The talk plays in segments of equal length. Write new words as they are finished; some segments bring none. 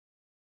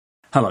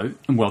Hello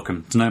and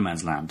welcome to No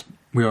Man's Land.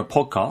 We are a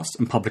podcast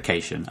and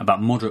publication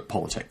about moderate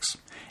politics,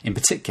 in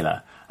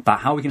particular about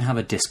how we can have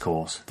a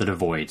discourse that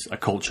avoids a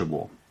culture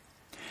war.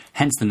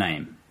 Hence the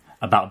name,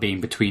 about being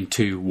between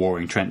two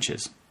warring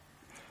trenches.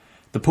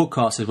 The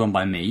podcast is run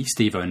by me,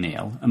 Steve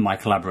O'Neill, and my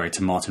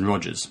collaborator Martin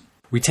Rogers.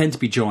 We tend to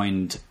be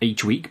joined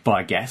each week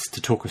by a guest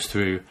to talk us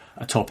through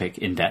a topic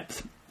in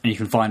depth, and you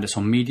can find us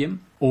on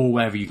Medium or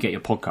wherever you get your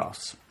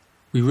podcasts.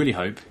 We really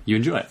hope you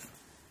enjoy it.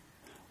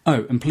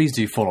 Oh, and please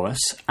do follow us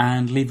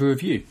and leave a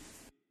review.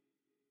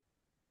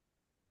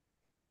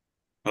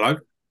 Hello,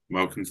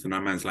 welcome to the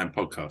No Man's Land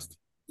podcast.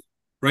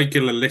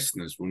 Regular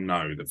listeners will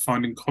know that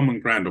finding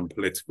common ground on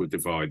political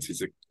divides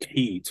is a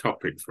key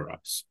topic for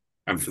us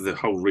and for the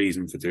whole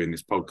reason for doing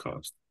this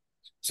podcast.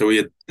 So we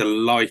are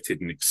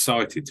delighted and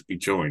excited to be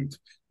joined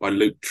by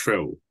Luke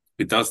Tryl,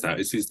 who does that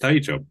as his day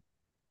job.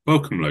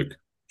 Welcome, Luke.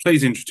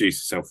 Please introduce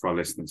yourself for our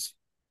listeners.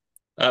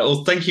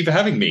 Well, thank you for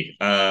having me.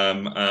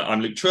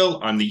 I'm Luke Tryl.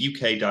 I'm the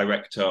UK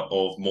Director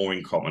of More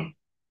in Common.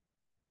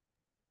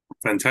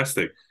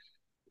 Fantastic.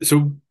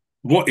 So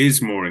what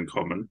is More in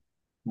Common?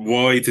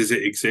 Why does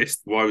it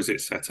exist? Why was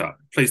it set up?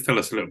 Please tell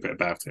us a little bit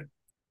about it.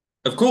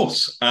 Of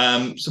course.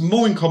 So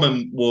More in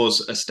Common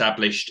was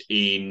established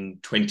in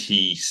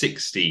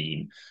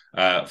 2016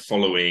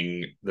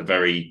 following the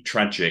very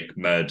tragic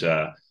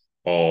murder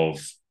of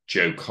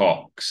Joe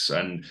Cox.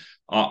 And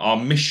our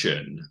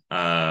mission,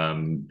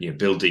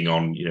 building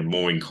on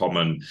More in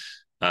Common,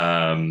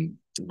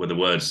 were the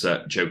words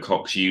that Joe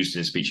Cox used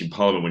in a speech in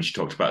Parliament when she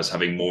talked about us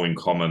having more in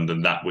common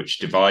than that which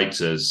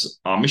divides us.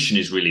 Our mission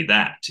is really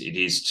that. It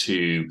is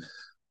to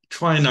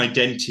try and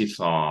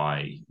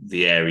identify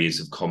the areas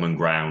of common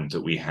ground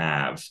that we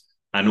have,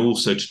 and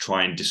also to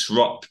try and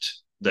disrupt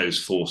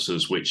those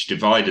forces which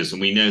divide us. And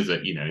we know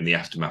that, in the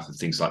aftermath of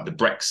things like the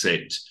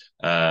Brexit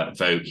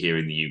vote here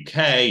in the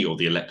UK, or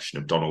the election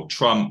of Donald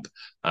Trump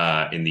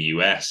in the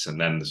US, and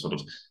then the sort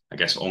of,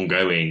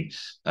 ongoing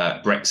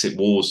Brexit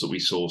wars that we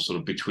saw sort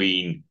of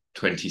between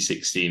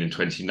 2016 and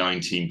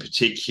 2019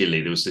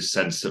 particularly, there was this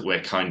sense that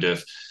we're kind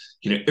of,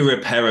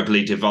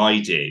 irreparably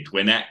divided,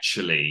 when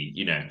actually,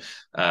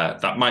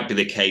 that might be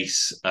the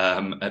case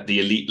at the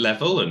elite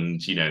level,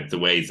 and, the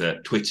way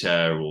that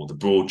Twitter or the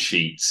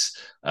broadsheets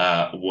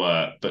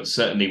work. But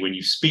certainly when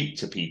you speak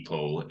to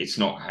people, it's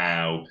not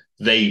how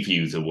they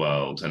view the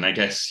world. And I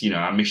guess,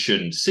 our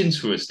mission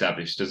since we're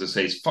established, as I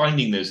say, is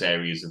finding those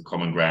areas of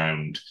common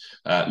ground,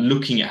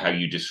 looking at how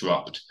you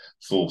disrupt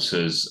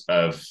forces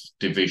of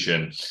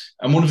division.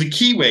 And one of the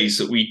key ways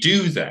that we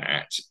do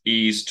that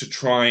is to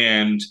try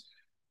and,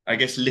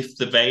 lift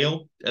the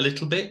veil a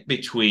little bit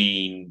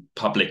between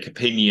public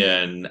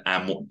opinion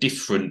and what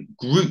different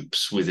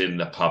groups within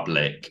the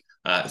public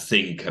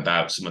think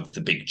about some of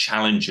the big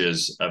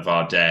challenges of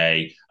our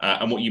day,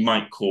 and what you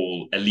might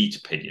call elite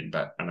opinion.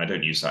 And I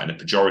don't use that in a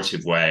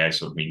pejorative way. I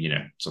sort of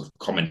mean, sort of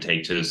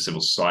commentators,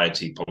 civil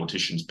society,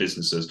 politicians,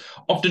 businesses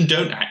often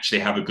don't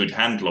actually have a good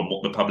handle on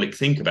what the public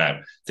think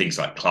about things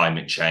like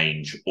climate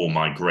change or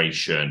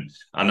migration.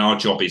 And our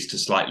job is to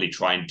slightly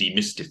try and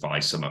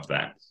demystify some of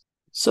that.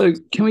 So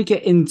can we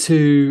get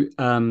into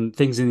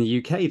things in the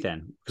UK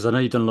then? Because I know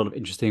you've done a lot of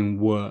interesting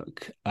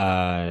work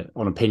on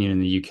opinion in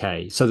the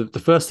UK. So the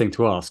first thing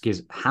to ask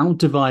is, how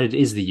divided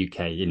is the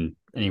UK in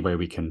any way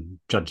we can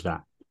judge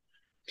that?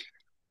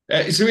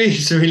 It's a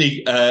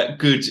really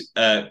good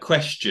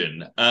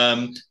question.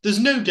 There's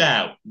no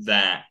doubt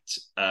that,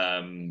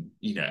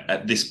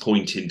 at this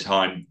point in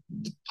time,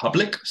 the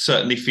public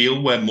certainly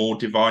feel we're more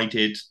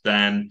divided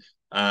than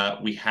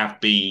we have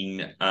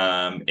been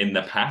in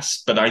the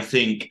past. But I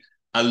think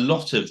a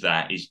lot of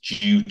that is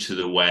due to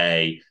the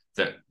way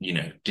that,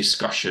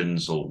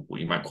 discussions, or what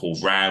you might call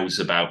rows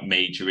about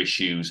major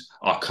issues,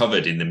 are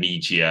covered in the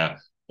media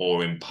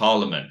or in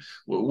Parliament.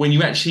 When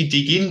you actually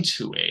dig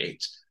into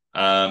it,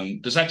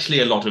 there's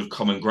actually a lot of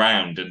common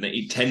ground, and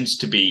it tends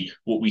to be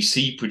what we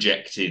see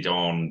projected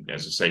on,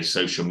 as I say,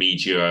 social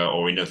media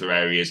or in other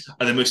areas,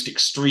 are the most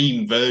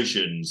extreme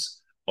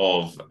versions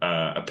of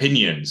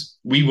opinions.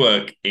 We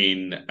work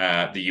in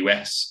the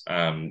US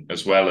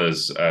as well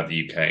as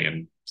the UK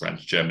and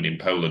France, Germany, and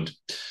Poland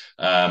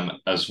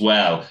as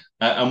well.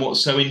 And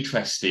what's so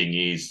interesting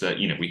is that,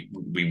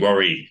 we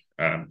worry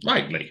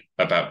rightly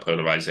about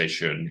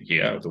polarization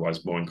here,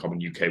 otherwise More in Common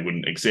UK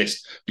wouldn't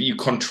exist. But you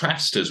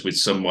contrast us with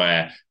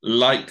somewhere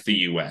like the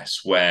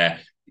US, where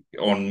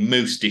on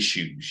most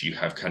issues you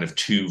have kind of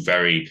two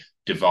very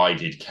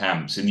divided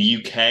camps. In the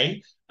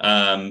UK,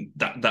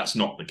 that's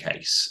not the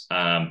case.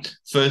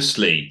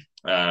 Firstly,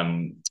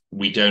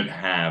 we don't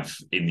have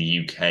in the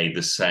UK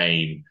the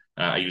same,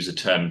 I use a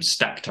term,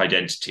 stacked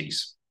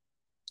identities,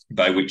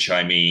 by which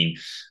I mean,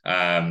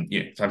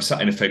 if I'm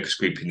sat in a focus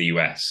group in the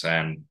US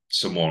and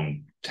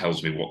someone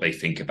tells me what they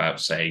think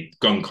about, say,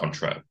 gun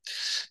control,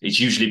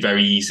 it's usually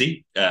very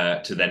easy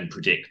to then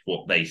predict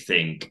what they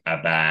think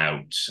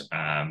about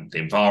the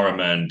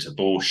environment,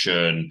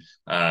 abortion,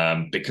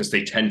 because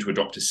they tend to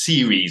adopt a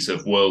series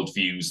of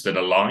worldviews that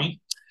align.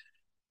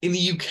 In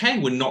the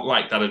UK, we're not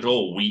like that at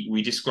all.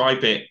 We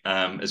describe it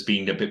as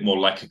being a bit more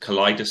like a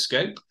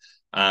kaleidoscope.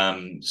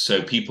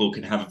 So people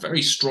can have a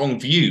very strong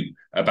view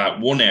about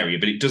one area,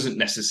 but it doesn't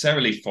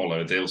necessarily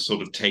follow. They'll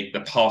sort of take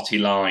the party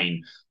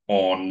line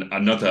on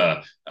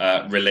another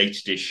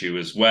related issue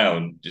as well.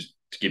 And just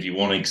to give you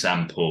one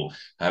example,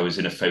 I was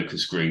in a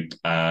focus group.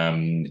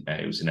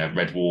 It was in a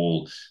Red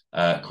Wall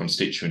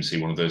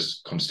constituency, one of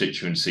those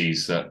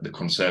constituencies that the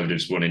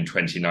Conservatives won in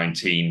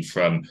 2019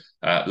 from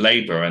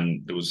Labour.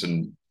 And there was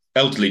an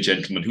elderly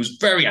gentleman who was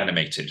very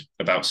animated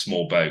about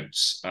small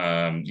boats.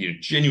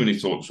 Genuinely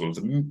thought it was one of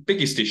the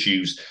biggest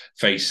issues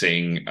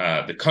facing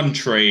the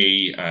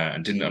country,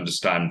 and didn't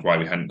understand why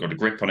we hadn't got a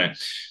grip on it.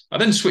 I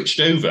then switched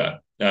over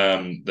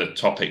the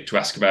topic to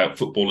ask about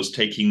footballers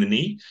taking the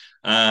knee.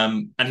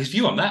 And his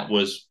view on that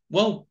was,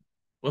 well,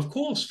 of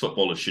course,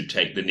 footballers should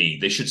take the knee.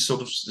 They should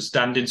sort of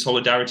stand in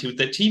solidarity with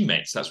their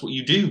teammates. That's what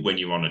you do when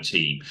you're on a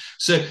team.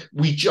 So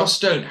we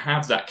just don't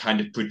have that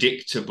kind of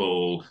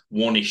predictable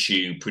one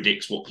issue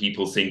predicts what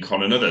people think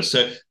on another.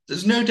 So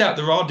there's no doubt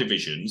there are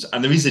divisions,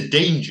 and there is a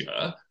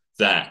danger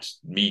that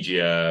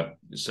media,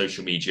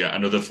 social media,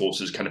 and other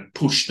forces kind of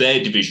push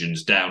their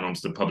divisions down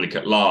onto the public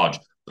at large.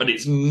 But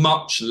it's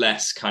much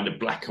less kind of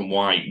black and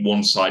white,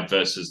 one side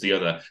versus the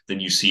other,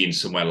 than you see in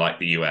somewhere like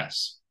the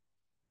US.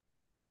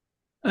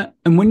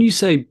 And when you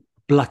say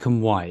black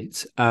and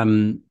white,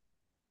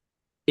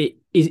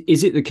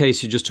 is it the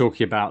case you're just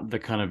talking about the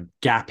kind of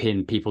gap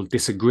in people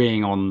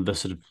disagreeing on the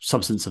sort of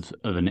substance of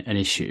an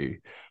issue?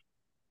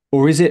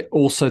 Or is it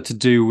also to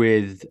do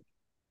with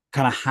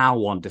kind of how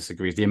one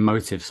disagrees, the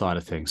emotive side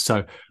of things?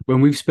 So when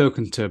we've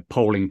spoken to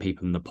polling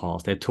people in the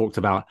past, they've talked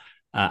about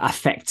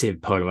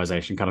affective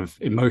polarization, kind of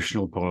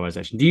emotional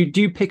polarization. Do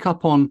you pick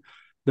up on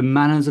the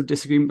manners of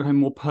disagreement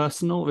becoming more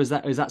personal? Or is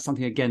that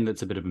something, again,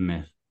 that's a bit of a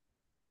myth?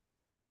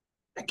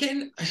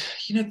 Again,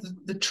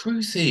 the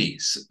truth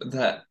is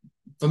that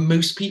for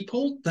most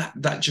people,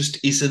 that just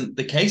isn't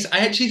the case. I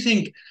actually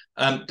think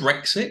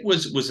Brexit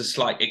was a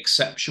slight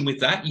exception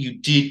with that. You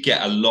did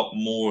get a lot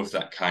more of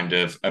that kind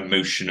of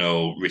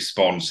emotional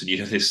response, and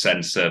this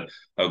sense of,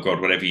 oh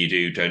God, whatever you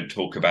do, don't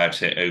talk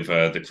about it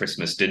over the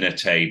Christmas dinner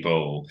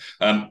table.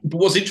 But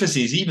what's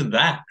interesting is even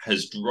that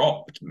has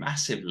dropped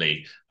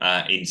massively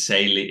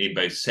in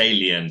both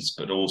salience,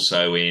 but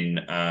also in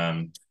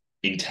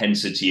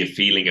intensity of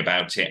feeling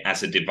about it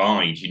as a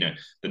divide.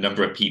 The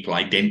number of people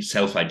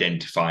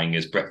self-identifying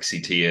as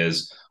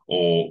Brexiteers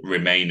or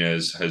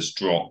Remainers has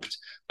dropped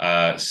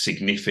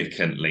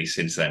significantly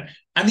since then.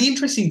 And the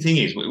interesting thing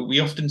is, we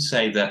often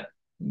say that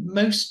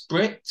most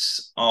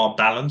Brits are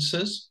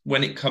balancers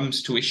when it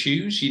comes to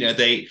issues.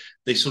 They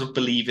sort of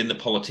believe in the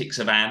politics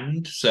of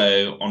and.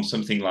 So on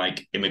something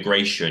like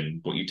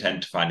immigration, what you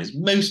tend to find is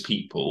most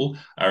people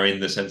are in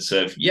the sense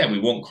of, we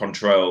want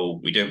control.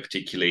 We don't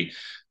particularly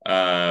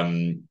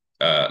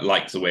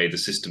like the way the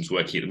system's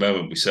working at the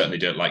moment. We certainly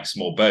don't like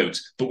small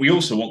boats, but we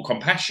also want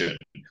compassion,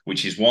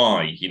 which is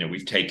why,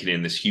 we've taken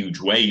in this huge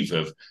wave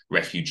of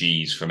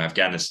refugees from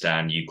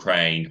Afghanistan,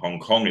 Ukraine, Hong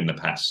Kong in the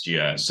past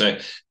year. So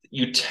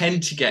you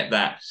tend to get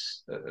that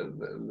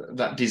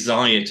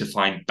desire to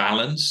find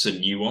balance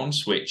and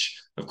nuance,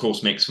 which of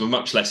course makes for a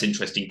much less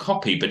interesting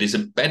copy, but is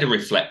a better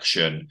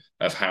reflection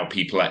of how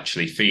people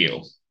actually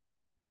feel.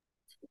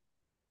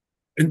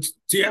 And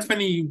do you have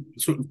any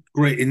sort of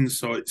great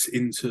insights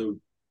into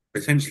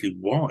potentially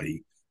why?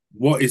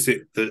 What is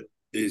it that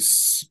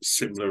is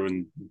similar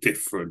and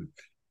different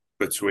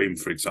between,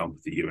 for example,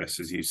 the US,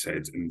 as you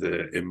said, and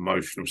the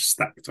emotional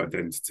stacked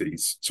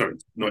identities? Sorry,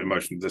 not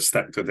emotional, the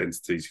stacked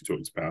identities you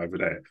talked about over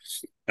there,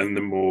 and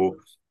the more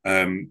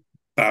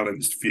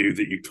balanced view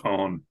that you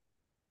can't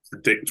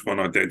predict one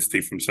identity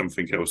from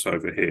something else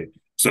over here.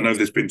 So I know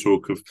there's been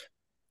talk of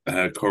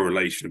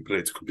correlation of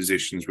political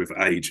positions with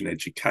age and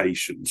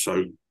education.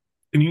 So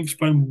can you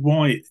explain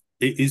why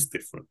it is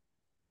different?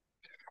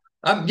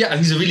 I think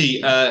it's a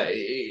really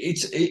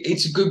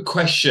it's a good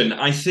question.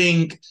 I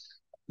think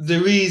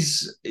there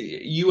is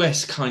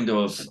US kind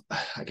of,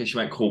 I guess you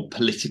might call,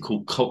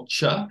 political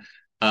culture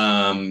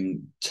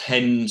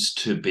tends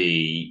to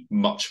be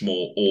much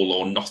more all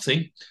or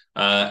nothing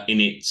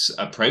in its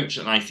approach,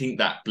 and I think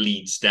that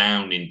bleeds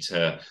down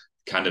into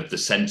kind of the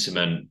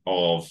sentiment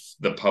of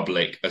the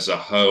public as a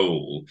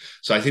whole.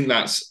 So I think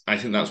that's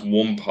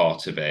one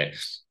part of it.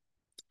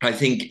 I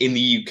think in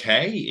the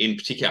UK in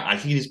particular, I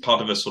think it is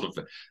part of a sort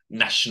of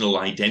national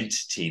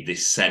identity,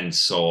 this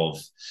sense of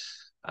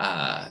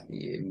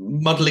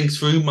muddling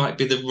through might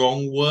be the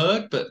wrong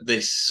word, but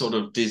this sort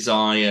of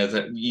desire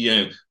that,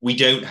 we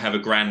don't have a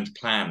grand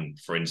plan,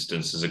 for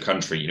instance, as a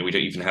country. We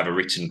don't even have a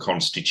written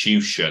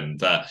constitution.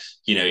 That,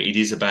 it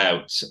is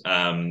about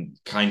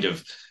kind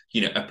of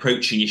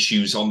approaching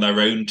issues on their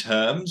own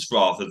terms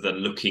rather than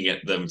looking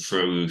at them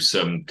through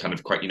some kind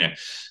of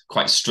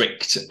quite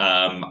strict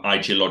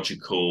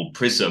ideological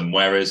prism.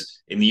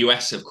 Whereas in the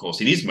US, of course,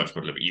 it is much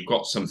more deliberate. You've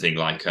got something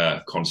like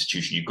a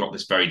constitution. You've got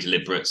this very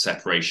deliberate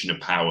separation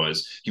of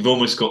powers. You've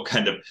almost got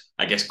kind of,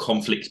 I guess,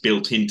 conflict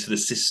built into the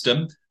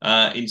system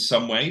in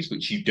some ways,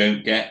 which you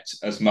don't get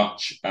as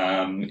much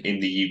in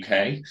the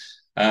UK.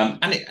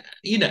 And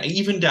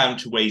even down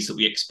to ways that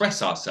we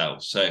express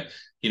ourselves. So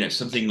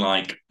something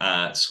like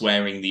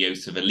swearing the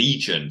oath of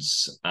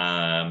allegiance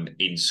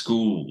in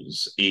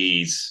schools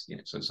is,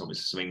 so it's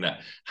obviously something that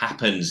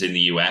happens in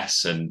the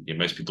US, and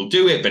most people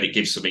do it, but it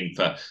gives something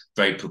for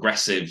very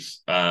progressive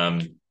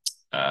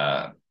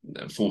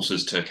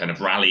forces to kind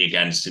of rally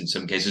against in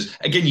some cases.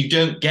 Again, you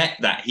don't get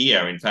that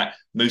here. In fact,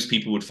 most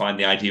people would find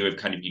the idea of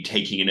kind of you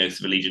taking an oath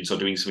of allegiance or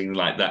doing something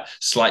like that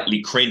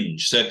slightly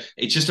cringe. So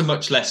it's just a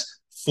much less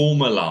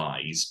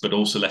formalized but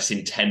also less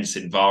intense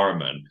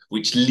environment,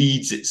 which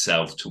leads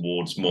itself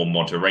towards more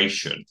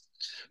moderation.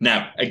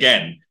 Now,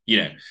 again,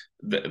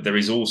 there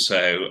is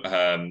also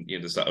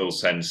there's that old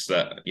sense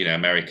that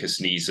America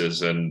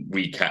sneezes and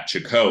we catch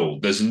a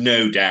cold. There's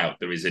no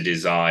doubt there is a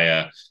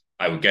desire,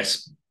 I would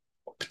guess,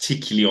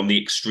 particularly on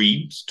the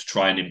extremes, to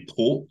try and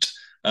import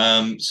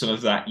some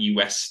of that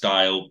US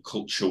style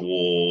culture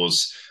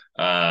wars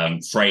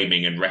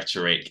framing and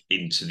rhetoric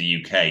into the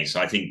UK. So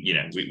I think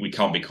we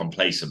can't be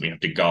complacent. We have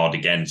to guard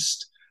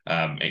against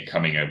it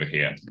coming over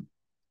here.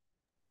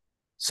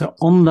 So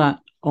on that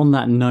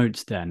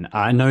note, then,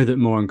 I know that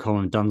More in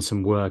Common have done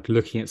some work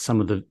looking at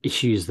some of the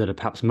issues that are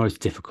perhaps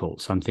most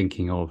difficult. So I'm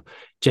thinking of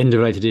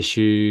gender-related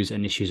issues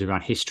and issues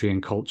around history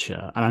and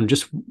culture. And I'm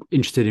just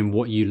interested in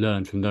what you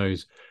learned from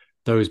those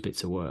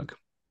bits of work.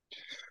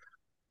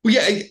 Well,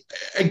 yeah,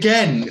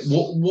 again,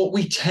 what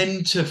we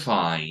tend to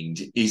find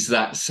is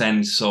that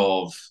sense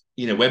of,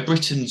 where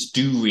Britons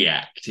do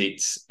react,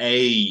 it's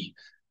very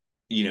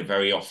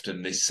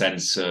often this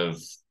sense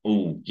of,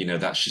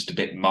 that's just a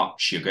bit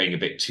much, you're going a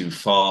bit too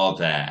far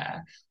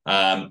there.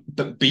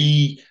 But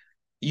B,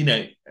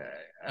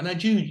 and I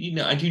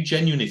do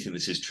genuinely think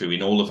this is true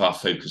in all of our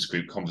focus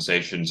group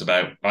conversations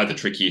about either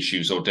tricky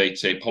issues or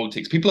day-to-day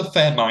politics. People are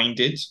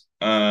fair-minded.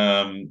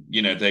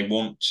 They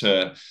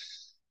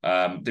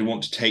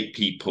want to take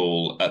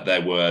people at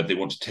their word. They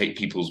want to take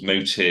people's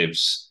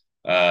motives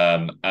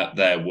at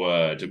their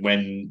word. And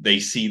when they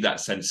see that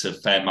sense of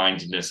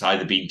fair-mindedness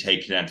either being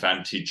taken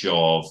advantage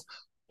of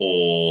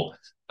or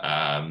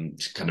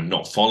kind of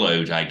not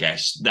followed, I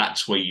guess,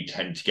 that's where you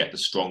tend to get the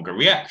stronger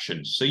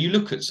reactions. So you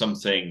look at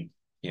something,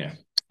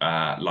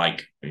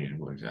 like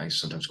I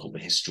sometimes call the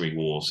history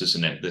wars,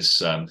 isn't it?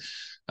 This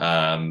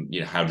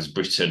how does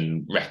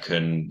Britain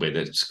reckon with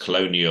its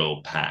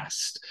colonial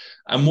past?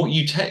 And what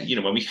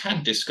when we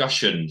had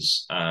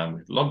discussions, a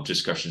lot of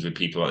discussions with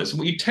people like this, and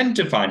what you tend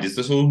to find is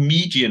the sort of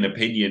median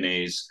opinion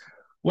is,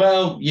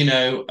 well,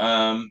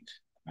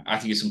 I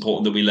think it's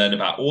important that we learn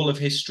about all of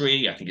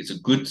history. I think it's a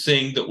good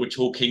thing that we're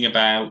talking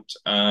about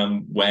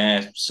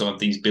where some of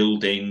these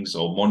buildings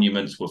or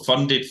monuments were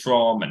funded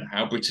from and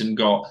how Britain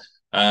got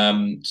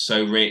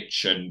so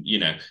rich, and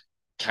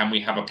can we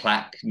have a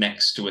plaque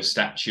next to a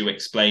statue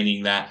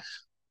explaining that?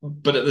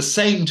 But at the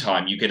same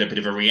time, you get a bit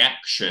of a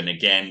reaction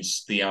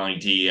against the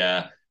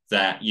idea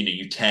that,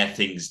 you tear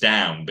things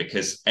down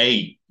because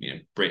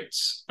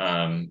Brits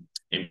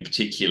in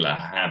particular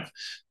have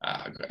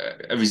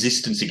a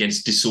resistance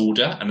against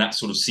disorder, and that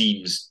sort of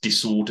seems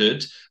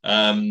disordered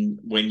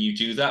when you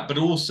do that. But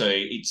also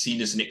it's seen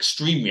as an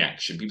extreme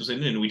reaction. People say,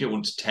 no, we don't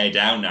want to tear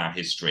down our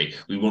history.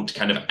 We want to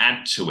kind of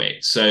add to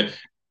it. So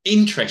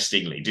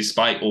interestingly,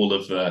 despite all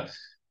of the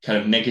kind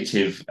of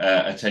negative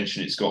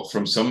attention it's got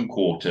from some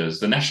quarters,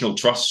 the National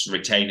Trust's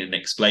retain and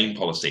explain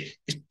policy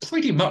is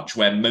pretty much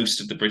where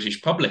most of the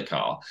British public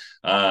are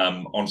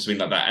on something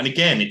like that. And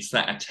again, it's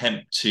that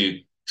attempt to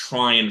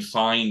try and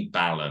find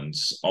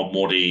balance on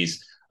what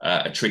is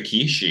a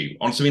tricky issue.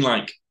 On something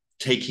like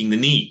taking the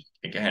knee,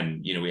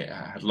 again, we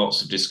had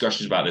lots of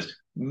discussions about this.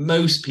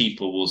 Most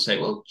people will say,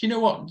 well, you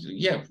know what?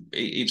 Yeah,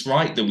 it's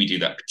right that we do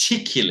that.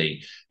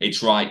 Particularly,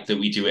 it's right that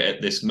we do it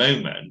at this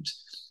moment.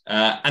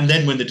 And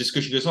then when the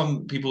discussion goes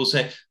on, people will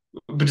say,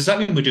 but does that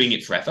mean we're doing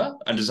it forever?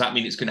 And does that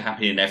mean it's going to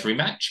happen in every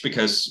match?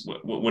 Because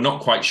we're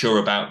not quite sure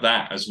about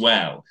that as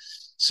well.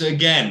 So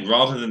again,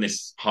 rather than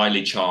this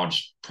highly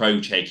charged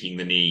pro-taking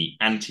the knee,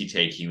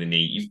 anti-taking the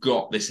knee, you've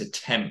got this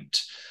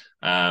attempt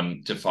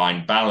to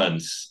find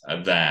balance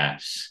there.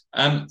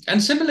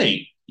 And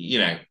similarly,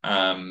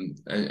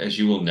 as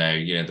you all know,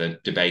 the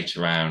debate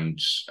around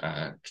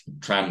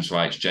trans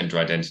rights, gender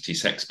identity,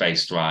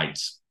 sex-based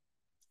rights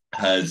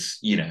has,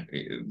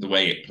 the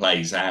way it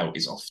plays out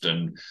is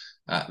often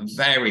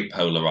very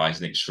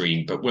polarized and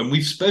extreme. But when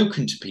we've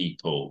spoken to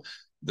people,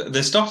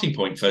 the starting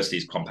point, firstly,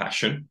 is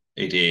compassion.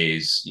 It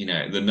is,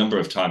 the number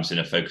of times in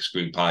a focus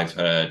group I've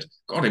heard,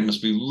 God, it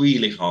must be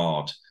really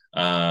hard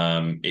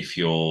if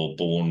you're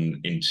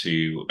born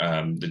into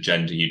the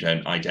gender you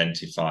don't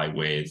identify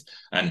with.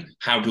 And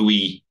how do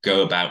we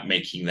go about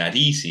making that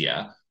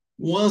easier?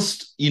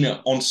 Whilst,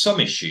 on some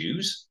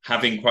issues,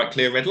 having quite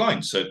clear red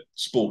lines. So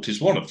sport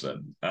is one of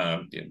them.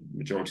 The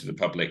majority of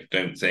the public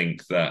don't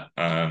think that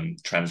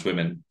trans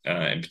women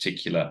in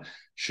particular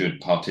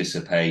should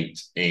participate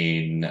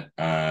in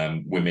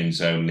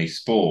women's only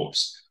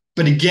sports.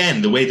 But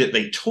again, the way that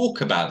they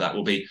talk about that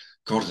will be,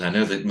 God, I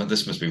know that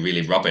this must be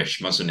really rubbish,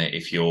 mustn't it,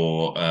 if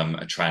you're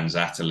a trans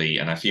athlete?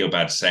 And I feel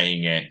bad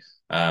saying it,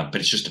 but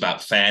it's just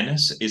about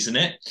fairness, isn't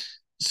it?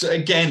 So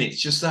again,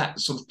 it's just that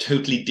sort of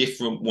totally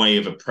different way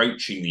of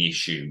approaching the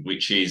issue,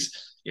 which is,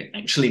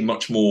 actually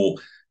much more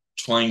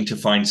trying to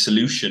find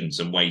solutions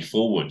and way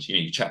forward.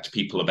 You chat to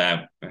people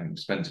about,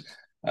 spent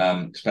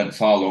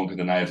far longer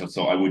than I ever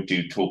thought I would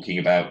do talking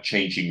about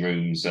changing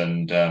rooms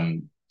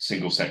and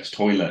single-sex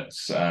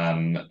toilets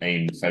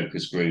in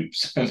focus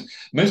groups. And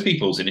most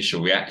people's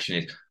initial reaction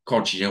is,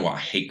 God, you know what? I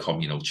hate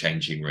communal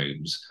changing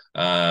rooms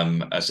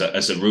as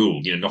a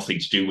rule. Nothing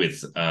to do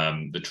with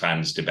the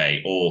trans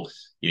debate. Or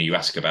you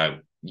ask about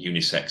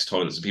unisex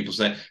toilets, and people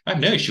say, I have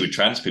no issue with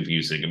trans people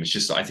using them. It's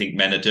just that I think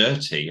men are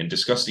dirty and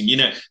disgusting.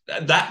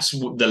 That's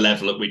the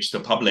level at which the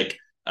public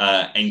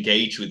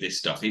engage with this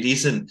stuff. It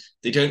isn't,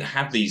 they don't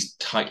have these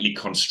tightly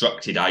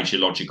constructed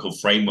ideological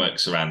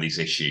frameworks around these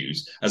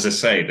issues. As I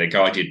say, they're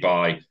guided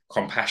by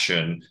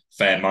compassion,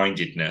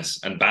 fair-mindedness,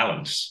 and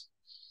balance.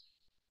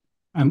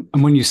 And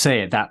when you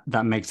say it,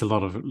 that makes a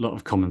lot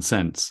of common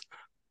sense.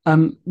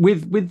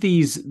 With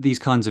these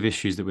kinds of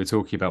issues that we're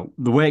talking about,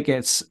 the way it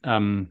gets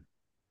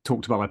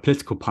talked about by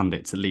political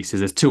pundits, at least, is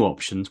there's two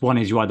options. One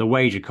is you either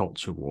wage a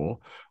culture war,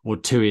 or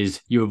two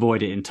is you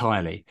avoid it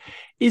entirely.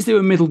 Is there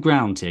a middle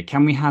ground here?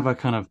 Can we have a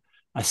kind of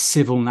a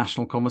civil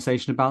national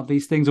conversation about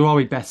these things, or are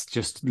we best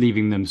just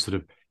leaving them sort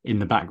of in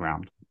the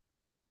background?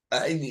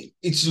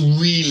 It's a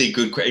really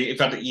good question. In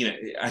fact,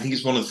 I think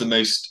it's one of the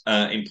most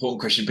important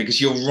questions, because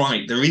you're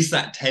right. There is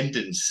that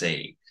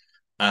tendency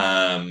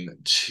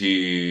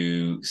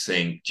to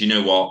think, do you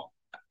know what?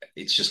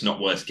 It's just not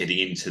worth getting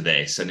into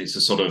this. And it's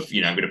a sort of,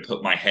 I'm going to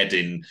put my head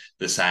in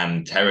the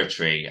sand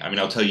territory. I mean,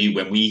 I'll tell you,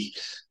 when we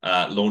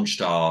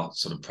launched our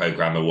sort of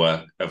program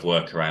of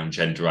work around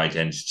gender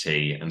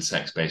identity and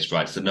sex-based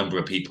rights, the number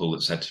of people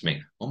that said to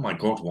me, oh my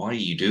God, why are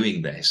you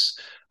doing this?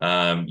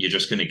 You're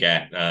just going to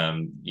get,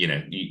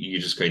 you're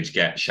just going to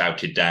get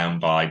shouted down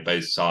by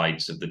both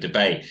sides of the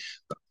debate.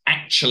 But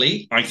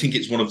actually, I think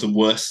it's one of the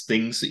worst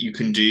things that you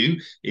can do,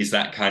 is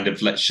that kind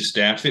of, let's just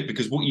stay out of it,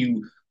 because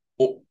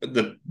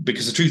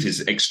because the truth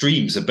is,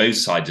 extremes of both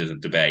sides of the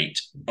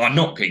debate are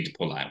not going to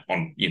pull out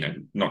on,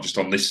 not just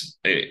on this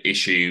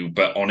issue,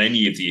 but on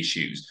any of the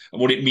issues. And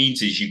what it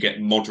means is you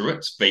get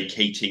moderates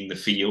vacating the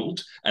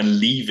field and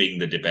leaving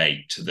the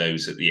debate to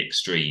those at the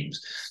extremes.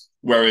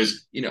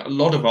 Whereas, a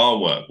lot of our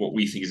work, what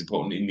we think is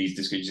important in these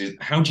discussions is,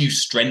 how do you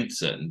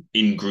strengthen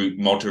in-group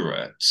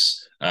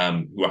moderates,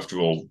 who, after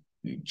all,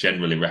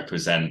 generally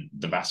represent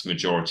the vast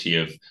majority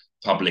of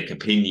public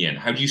opinion?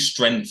 How do you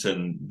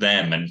strengthen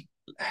them and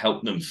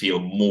help them feel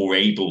more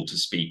able to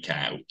speak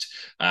out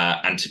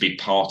and to be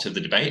part of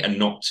the debate, and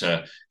not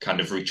to kind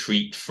of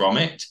retreat from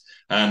it?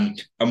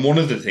 And one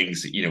of the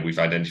things that we've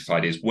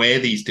identified is where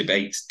these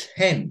debates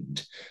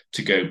tend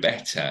to go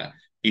better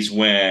is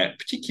where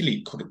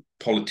particularly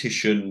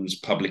politicians,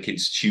 public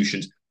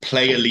institutions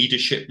play a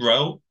leadership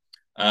role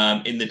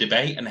in the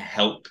debate and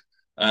help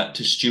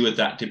to steward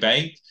that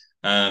debate.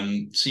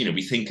 So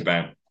we think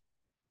about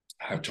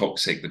how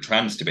toxic the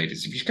trans debate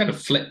is. If you kind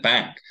of flip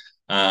back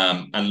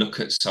and look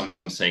at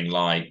something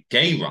like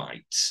gay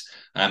rights,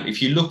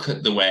 if you look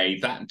at the way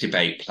that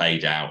debate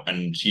played out,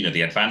 and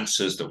the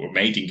advances that were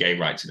made in gay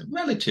rights in a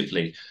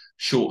relatively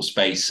short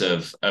space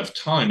of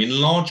time,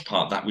 in large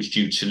part that was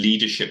due to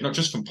leadership, not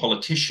just from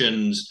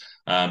politicians,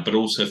 but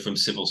also from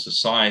civil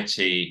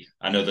society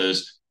and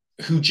others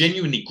who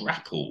genuinely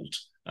grappled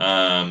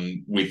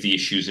with the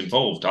issues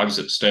involved. I was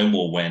at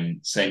Stonewall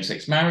when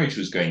same-sex marriage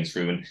was going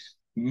through,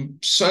 and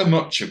so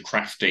much of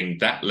crafting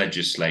that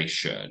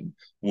legislation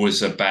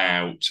was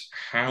about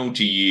how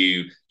do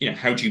you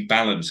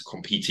balance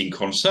competing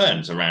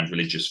concerns around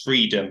religious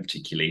freedom,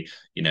 particularly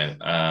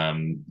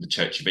the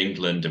Church of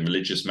England and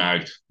religious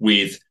marriage,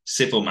 with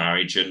civil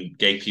marriage and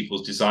gay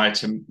people's desire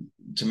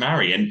to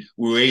marry. And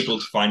we were able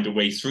to find a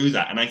way through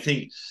that. And I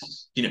think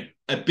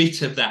a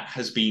bit of that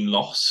has been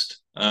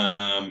lost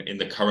in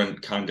the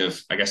current kind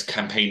of, I guess,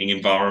 campaigning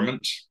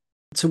environment.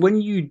 So when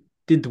you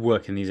did the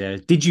work in these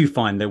areas, did you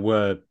find there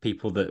were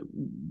people that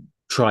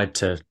tried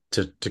to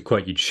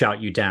quote you,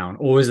 shout you down,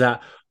 or was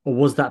that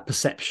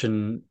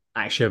perception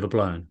actually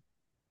overblown?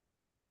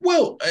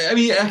 Well, I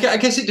mean, I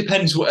guess it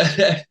depends what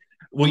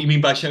you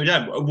mean by shouting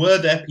down. Were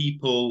there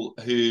people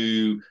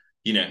who,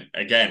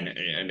 again,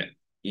 and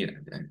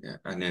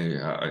I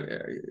know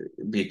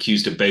be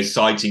accused of both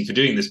siding for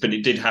doing this, but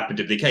it did happen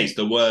to be the case.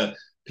 There were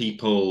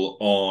people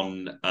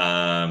on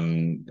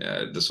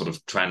the sort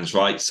of trans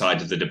rights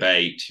side of the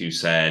debate who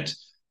said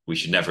we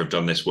should never have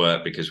done this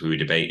work because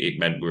it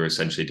meant we were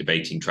essentially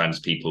debating trans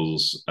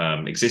people's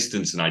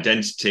existence and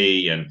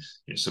identity. And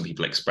some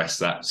people expressed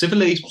that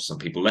civilly, some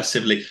people less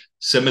civilly.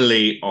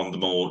 Similarly, on the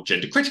more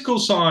gender critical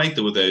side,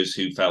 there were those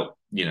who felt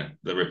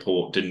the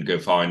report didn't go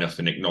far enough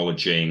in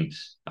acknowledging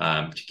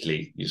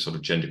particularly sort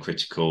of gender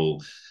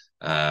critical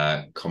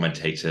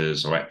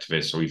commentators or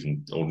activists, or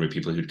even ordinary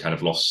people who'd kind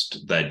of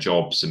lost their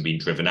jobs and been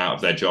driven out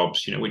of their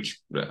jobs, which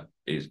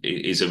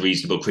is a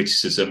reasonable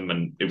criticism,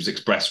 and it was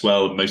expressed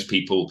well. Most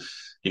people,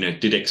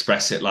 did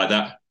express it like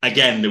that.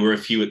 again, there were a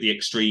few at the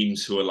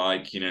extremes who were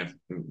like,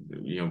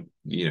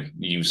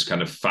 use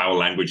kind of foul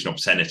language and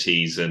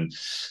obscenities and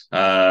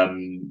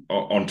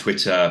on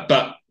Twitter.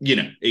 But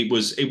it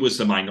was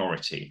the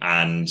minority,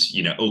 and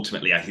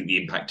ultimately, I think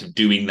the impact of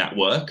doing that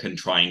work and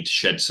trying to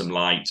shed some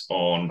light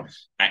on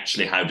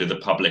actually how do the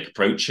public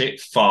approach it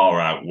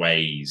far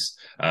outweighs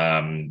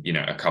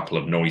a couple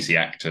of noisy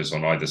actors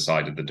on either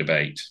side of the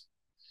debate.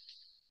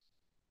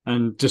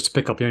 And just to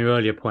pick up on your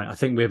earlier point, I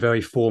think we're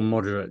very for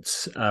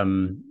moderates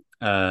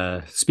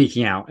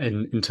speaking out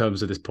in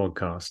terms of this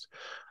podcast.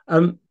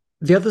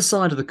 The other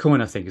side of the coin,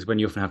 I think, is when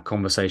you often have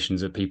conversations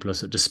that people are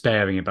sort of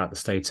despairing about the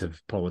state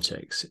of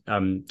politics.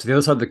 So the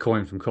other side of the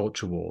coin from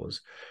culture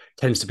wars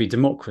tends to be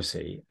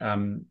democracy.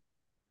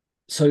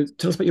 So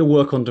tell us about your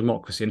work on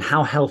democracy and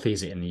how healthy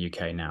is it in the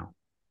UK now?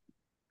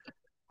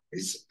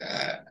 It's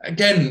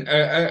again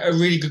a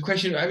really good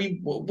question. I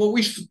mean,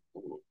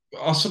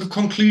 our sort of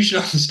conclusion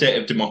on the state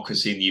of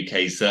democracy in the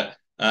UK is that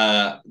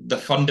the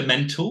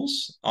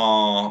fundamentals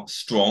are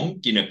strong.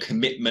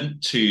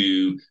 Commitment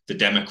to the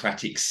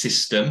democratic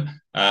system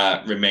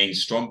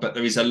remains strong, but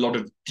there is a lot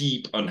of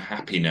deep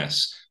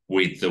unhappiness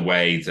with the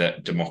way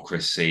that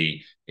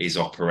democracy is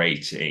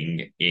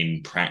operating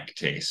in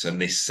practice,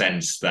 and this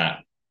sense that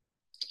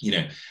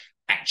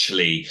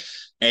actually,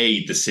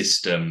 the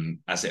system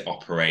as it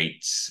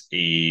operates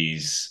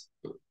is.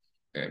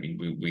 I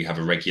mean, we have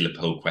a regular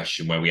poll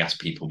question where we ask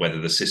people whether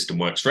the system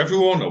works for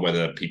everyone or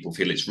whether people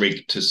feel it's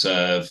rigged to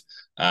serve,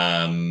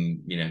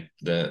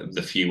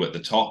 the few at the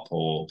top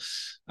or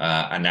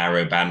a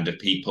narrow band of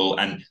people.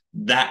 And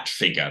that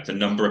figure, the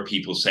number of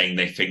people saying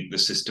they think the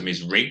system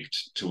is rigged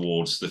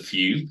towards the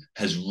few,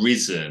 has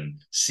risen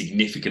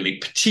significantly,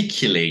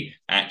 particularly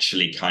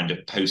actually kind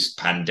of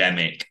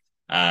post-pandemic,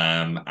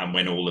 and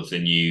when all of the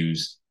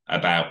news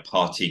about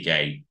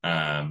Partygate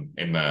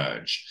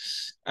emerged.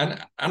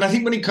 And I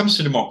think when it comes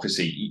to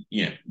democracy,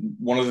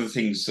 one of the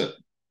things that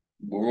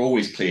we're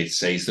always clear to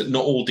say is that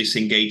not all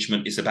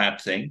disengagement is a bad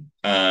thing.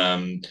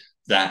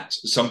 That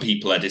some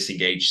people are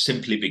disengaged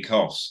simply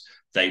because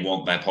they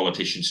want their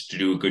politicians to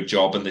do a good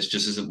job, and this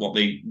just isn't what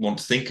they want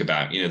to think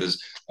about.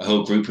 There's a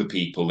whole group of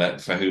people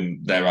for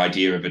whom their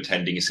idea of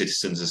attending a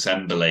citizens'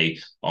 assembly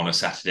on a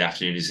Saturday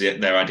afternoon is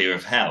their idea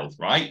of hell,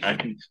 right?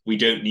 And we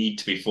don't need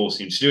to be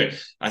forcing them to do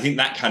it. I think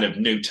that kind of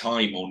no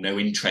time or no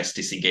interest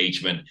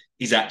disengagement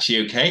is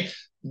actually okay.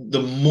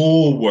 The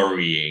more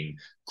worrying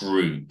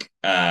group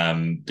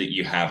that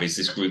you have is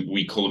this group,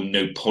 we call them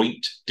no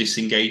point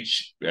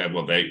disengage.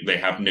 They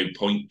have no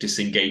point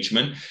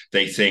disengagement.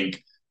 They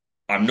think,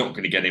 I'm not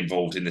going to get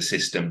involved in the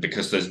system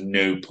because there's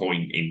no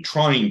point in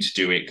trying to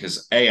do it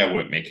because A, I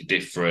won't make a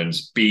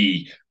difference,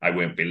 B, I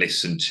won't be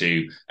listened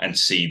to, and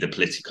C, the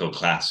political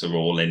class are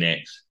all in it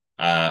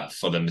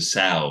for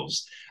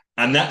themselves.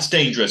 And that's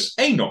dangerous,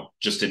 A, not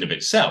just in of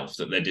itself,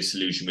 that they're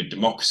disillusioned with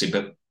democracy,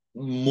 but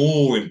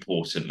more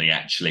importantly,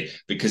 actually,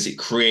 because it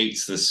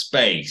creates the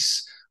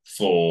space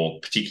for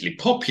particularly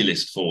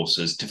populist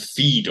forces to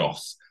feed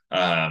off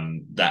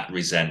that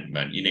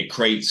resentment. It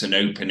creates an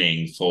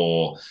opening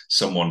for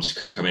someone to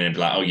come in and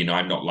be like,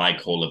 I'm not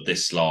like all of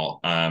this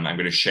lot. I'm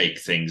going to shake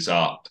things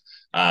up,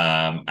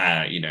 a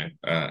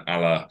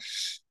la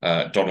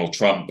Donald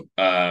Trump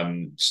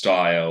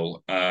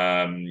style,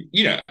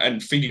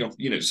 and feeding off,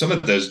 some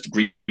of those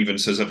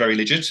grievances are very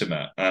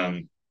legitimate.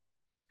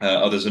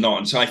 Others are not.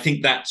 And so I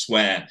think that's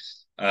where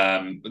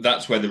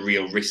the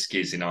real risk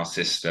is in our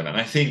system. And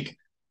I think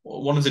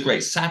one of the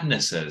great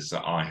sadnesses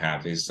that I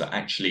have is that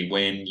actually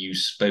when you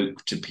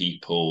spoke to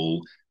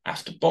people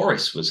after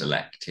Boris was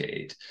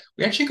elected,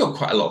 we actually got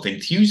quite a lot of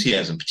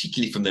enthusiasm,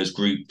 particularly from those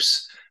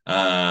groups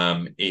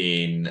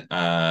in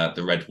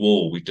the Red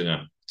Wall. We've done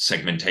a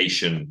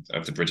segmentation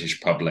of the British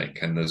public,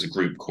 and there's a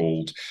group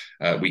called,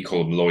 we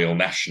call them Loyal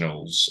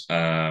Nationals,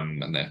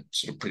 and they're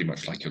sort of pretty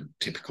much like a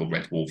typical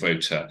Red Wall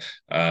voter,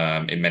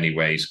 in many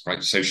ways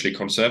quite socially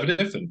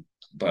conservative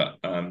but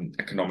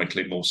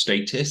economically more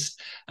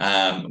statist.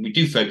 We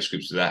do focus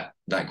groups with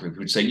that group who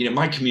would say,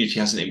 my community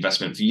hasn't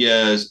investment for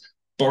years.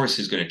 Boris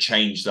is going to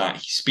change that.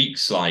 He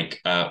speaks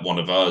like one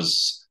of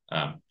us,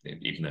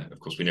 even though, of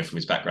course, we know from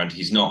his background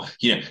he's not.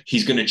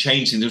 He's going to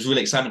change things. There's real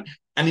excitement.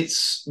 And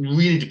it's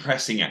really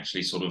depressing,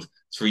 actually, sort of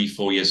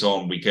 3-4 years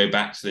on, we go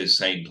back to those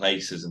same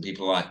places and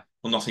people are like,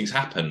 well, nothing's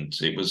happened.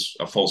 It was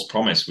a false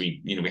promise.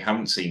 We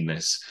haven't seen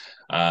this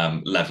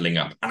levelling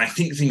up. And I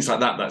think things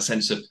like that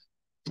sense of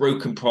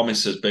broken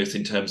promises, both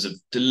in terms of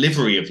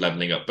delivery of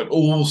levelling up, but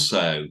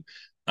also,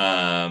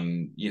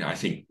 I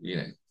think,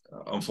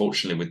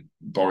 unfortunately, with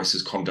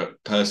Boris's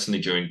conduct personally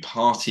during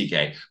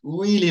Partygate,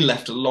 really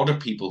left a lot of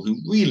people who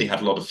really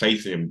had a lot of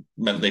faith in him,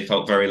 meant they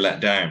felt very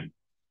let down.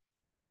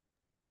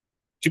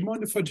 Do you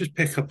mind if I just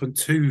pick up on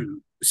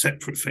two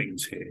separate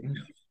things here?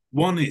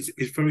 One is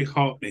it's very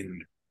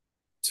heartening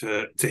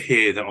to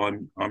hear that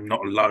I'm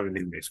not alone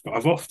in this, but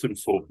I've often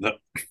thought that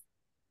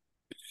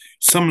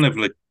some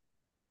level of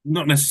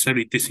not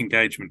necessarily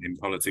disengagement in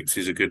politics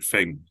is a good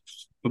thing,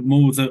 but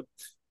more that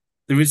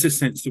there is a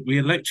sense that we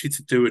elect you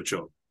to do a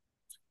job.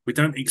 We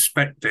don't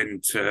expect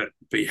then to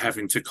be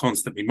having to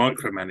constantly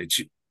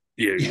micromanage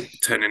you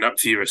turning up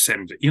to your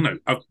assembly.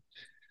 I've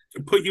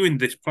put you in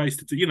this place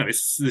to do.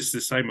 It's the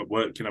same at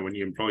work. When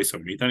you employ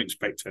someone, you don't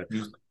expect to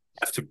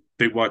have to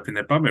be wiping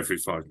their bum every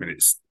 5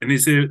 minutes. And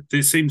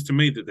it seems to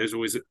me that there's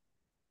always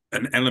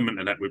an element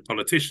of that with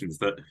politicians,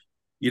 that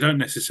you don't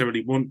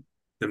necessarily want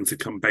them to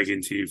come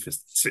begging to you for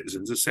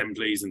citizens'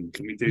 assemblies and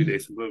can we do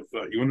this? You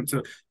want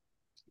them to,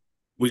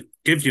 we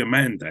give you a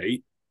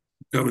mandate,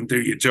 go and do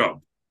your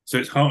job. So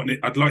it's hard.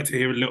 I'd like to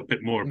hear a little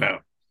bit more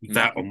about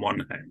that on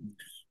one hand.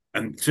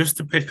 And just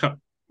to pick up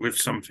with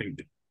something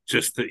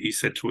just that you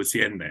said towards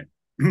the end there,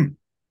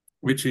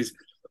 which is,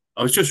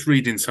 I was just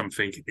reading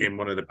something in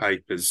one of the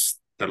papers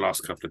the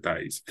last couple of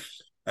days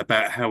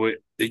about how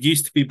it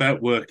used to be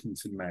about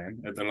Workington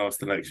Man at the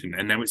last election,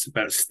 and now it's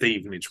about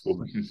Stevenage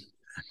Woman.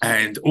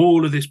 And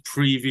all of this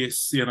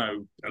previous,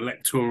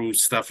 electoral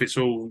stuff, it's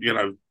all,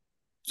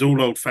 it's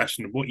all old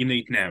fashioned. What you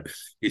need now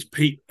is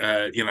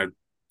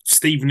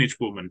Stevenage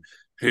Woman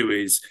who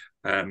is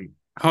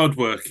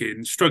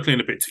hardworking, struggling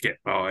a bit to get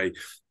by, a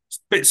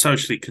bit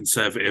socially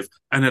conservative,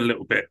 and a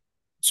little bit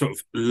sort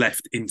of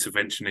left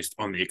interventionist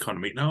on the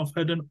economy. Now, I've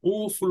heard an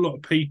awful lot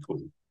of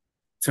people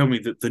tell me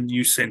that the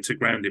new centre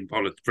ground in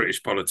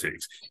British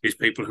politics is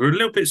people who are a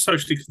little bit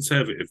socially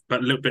conservative,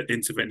 but a little bit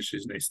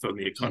interventionist on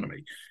the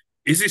economy.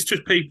 Is this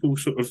just people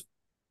sort of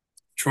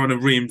trying to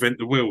reinvent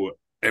the wheel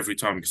every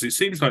time? Because it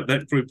seems like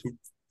that group of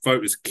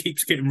voters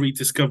keeps getting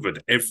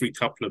rediscovered every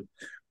couple of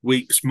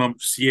weeks,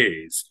 months,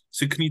 years.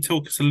 So can you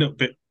talk us a little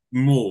bit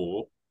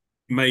more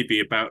maybe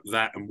about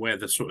that and where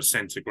the sort of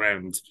centre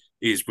ground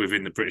is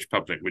within the British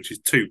public, which is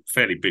two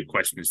fairly big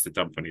questions to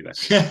dump on you there.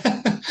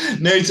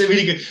 No, it's a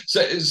really good.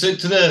 So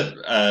to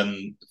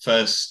the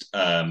first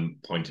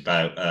point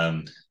about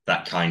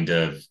that kind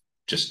of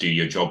just do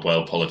your job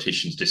well,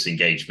 politicians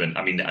disengagement.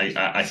 I mean,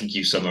 I think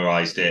you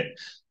summarised it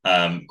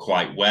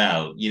quite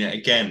well.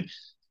 Again,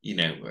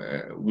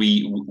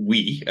 we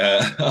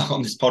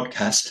on this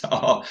podcast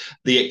are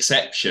the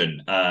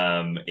exception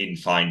in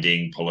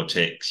finding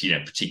politics,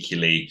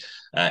 particularly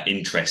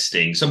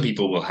interesting. Some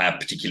people will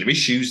have particular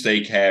issues they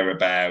care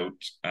about,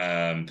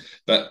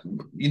 but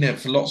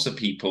for lots of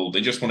people, they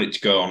just want it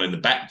to go on in the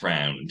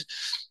background.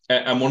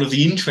 And one of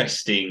the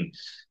interesting,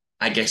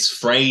 I guess,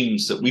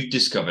 frames that we've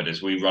discovered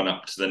as we run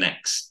up to the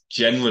next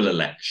general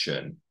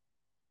election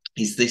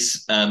is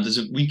this: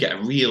 we get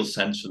a real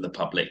sense from the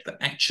public that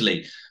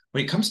actually,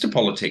 when it comes to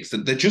politics,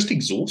 that they're just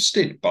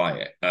exhausted by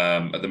it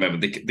at the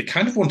moment. They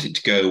kind of want it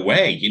to go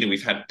away.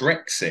 We've had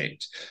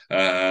Brexit,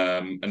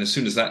 and as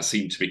soon as that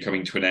seemed to be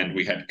coming to an end,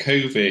 we had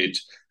COVID.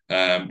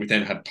 We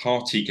then had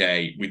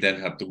Partygate. We then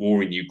had the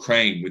war in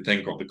Ukraine. We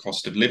then got the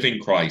cost of living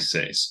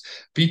crisis.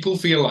 People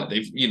feel like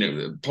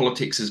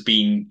politics has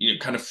been,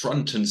 kind of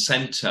front and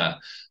center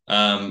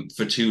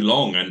for too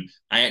long. And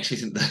I actually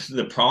think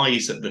the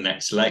prize at the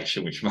next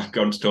election, which we might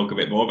go on to talk a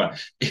bit more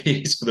about,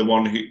 is for the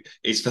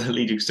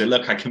leader who said,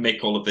 look, I can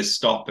make all of this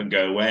stop and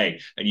go away.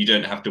 And you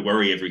don't have to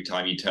worry every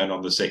time you turn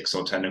on the 6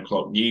 or 10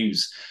 o'clock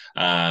news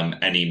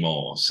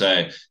anymore.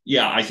 So,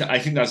 yeah, I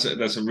think that's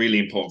a really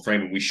important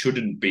frame. And we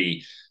shouldn't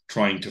be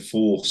trying to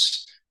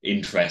force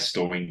interest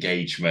or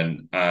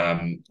engagement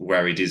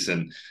where it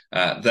isn't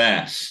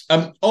there.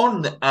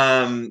 On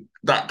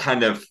that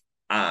kind of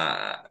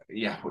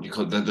what do you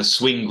call it, the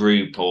swing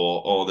group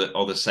or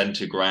the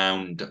centre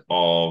ground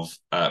of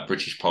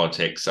British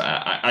politics,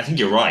 I think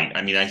you're right.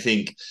 I mean, I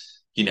think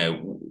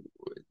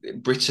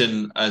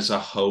Britain as a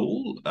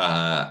whole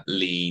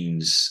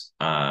leans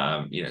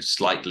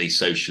slightly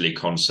socially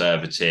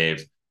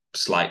conservative,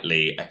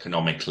 slightly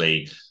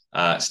economically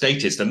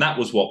statist, and that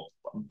was what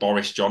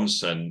Boris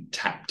Johnson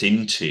tapped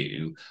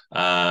into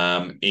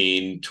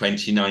in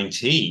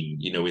 2019,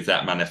 with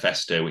that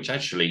manifesto, which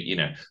actually,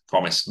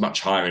 promised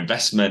much higher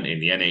investment in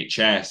the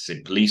NHS,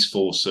 in police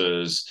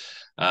forces,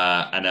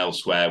 and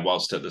elsewhere,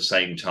 whilst at the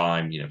same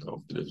time,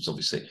 there was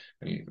obviously,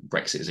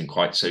 Brexit isn't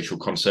quite social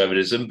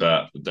conservatism,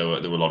 but there were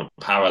a lot of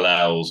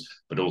parallels,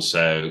 but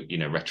also,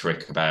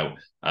 rhetoric about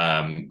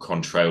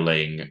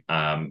controlling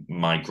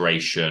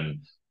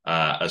migration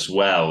as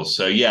well.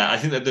 So, yeah, I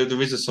think that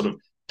there is a sort of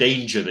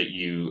danger that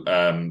you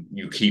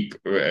keep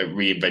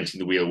reinventing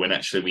the wheel when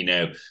actually we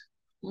know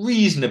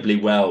reasonably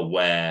well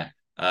where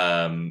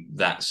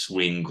that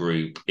swing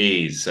group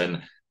is.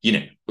 And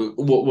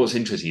what's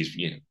interesting is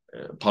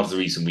part of the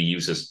reason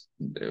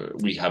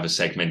we have a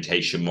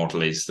segmentation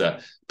model is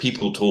that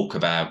people talk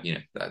about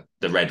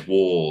the red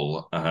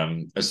wall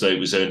as though it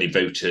was only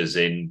voters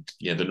in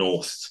the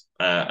North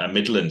and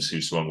Midlands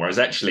who swung, whereas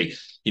actually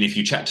if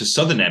you chat to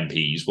Southern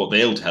MPs, what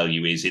they'll tell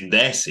you is in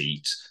their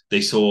seat they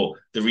saw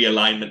the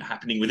realignment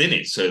happening within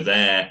it. So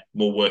their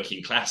more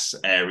working class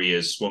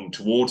areas swung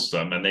towards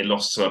them and they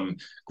lost some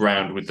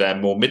ground with their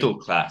more middle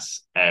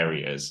class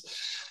areas.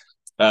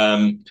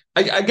 I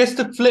guess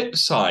the flip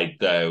side,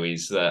 though,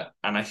 is that,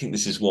 and I think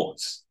this is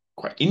what's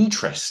quite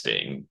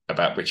interesting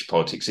about British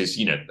politics,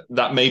 is,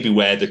 that may be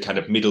where the kind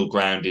of middle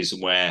ground is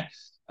and where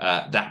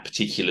that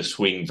particular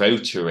swing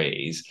voter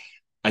is.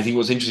 I think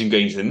what's interesting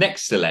going into the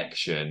next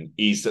election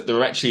is that there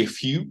are actually a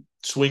few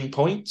swing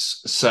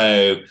points.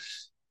 So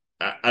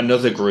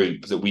another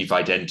group that we've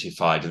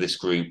identified, this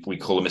group, we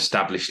call them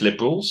established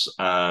liberals.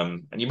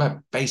 And you might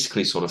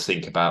basically sort of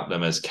think about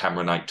them as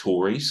Cameronite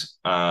Tories.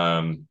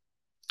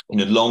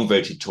 Long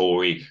voted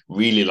Tory,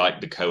 really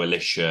liked the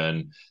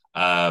coalition,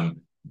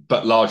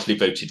 but largely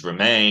voted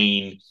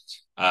Remain,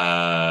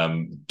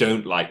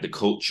 don't like the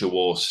culture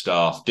war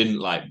stuff, didn't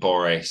like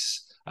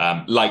Boris,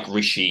 like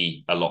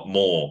Rishi a lot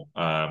more,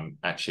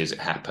 actually, as it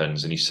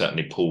happens. And he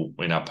certainly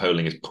in our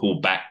polling, has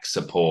pulled back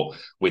support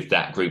with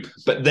that group.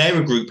 But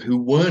they're a group who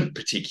weren't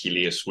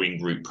particularly a swing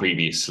group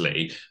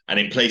previously. And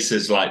in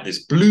places like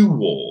this blue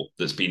wall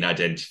that's been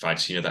identified,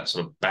 so, that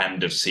sort of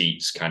band of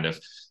seats kind of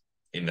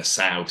in the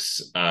south,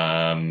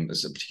 particularly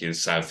the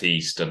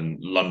southeast and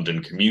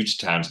London commuter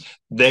towns,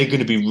 they're going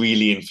to be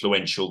really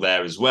influential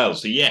there as well.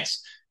 So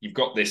yes, you've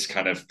got this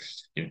kind of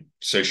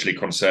socially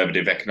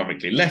conservative,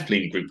 economically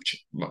left-leaning group,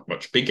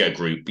 much bigger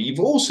group, but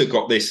you've also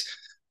got this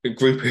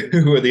group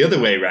who are the other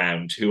way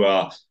around, who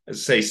are,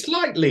 say,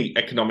 slightly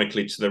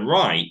economically to the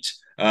right,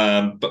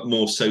 but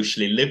more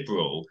socially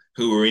liberal,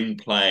 who are in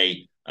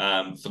play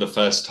for the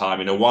first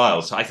time in a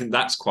while. So I think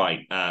that's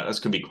going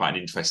to be quite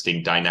an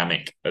interesting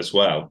dynamic as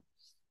well.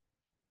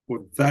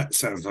 Well, that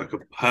sounds like a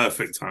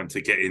perfect time to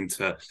get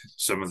into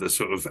some of the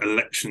sort of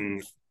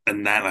election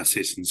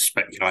analysis and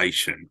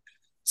speculation.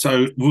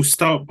 So we'll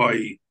start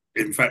by,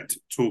 in fact,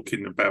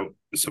 talking about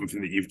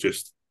something that you've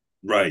just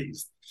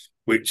raised,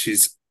 which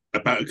is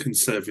about a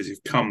Conservative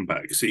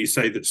comeback. So you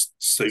say that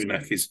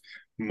Sunak is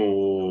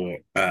more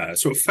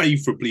sort of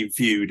favourably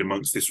viewed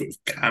amongst this sort of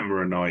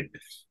Cameronite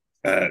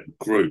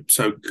group.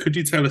 So could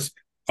you tell us,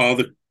 are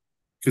the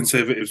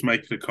Conservatives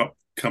making a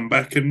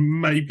comeback? And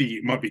maybe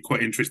it might be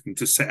quite interesting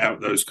to set out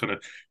those kind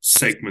of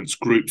segments,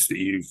 groups that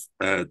you've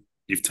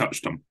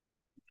touched on.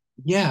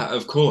 Yeah,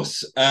 of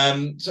course.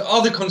 So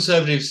are the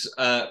Conservatives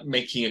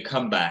making a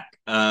comeback?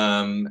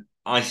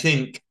 I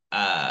think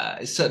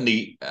it's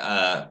certainly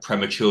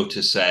premature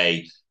to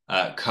say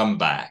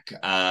comeback.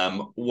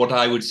 What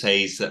I would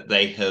say is that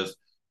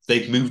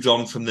they've moved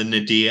on from the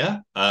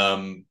nadir,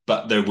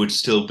 but there would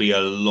still be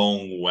a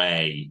long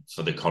way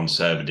for the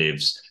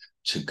Conservatives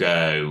to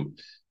go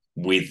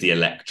with the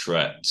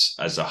electorate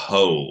as a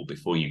whole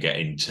before you get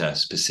into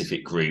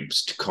specific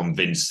groups to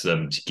convince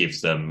them to give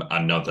them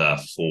another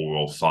 4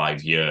 or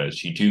 5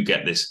 years. You do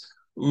get this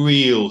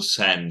real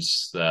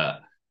sense that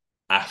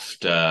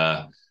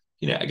after,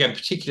 again,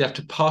 particularly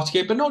after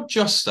Partygate, but not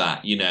just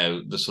that,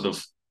 the sort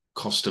of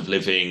cost of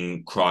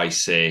living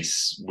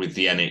crisis with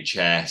the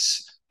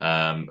NHS,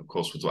 of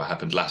course, with what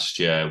happened last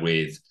year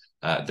with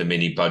the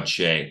mini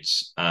budget,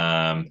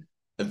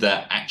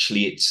 that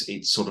actually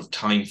it's sort of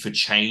time for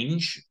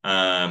change,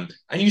 and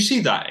you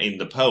see that in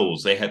the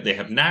polls. They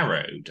have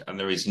narrowed, and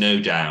there is no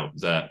doubt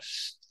that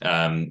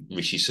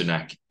Rishi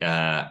Sunak,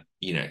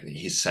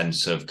 his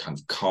sense of kind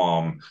of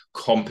calm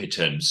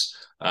competence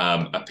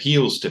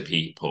appeals to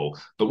people.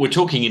 But we're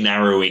talking in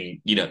narrowing,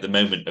 at the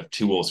moment of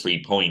 2 or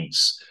 3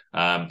 points,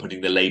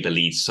 putting the Labour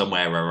lead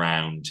somewhere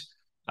around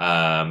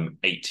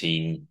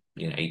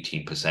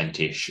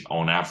 18%-ish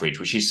on average,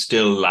 which is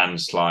still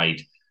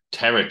landslide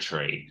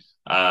territory.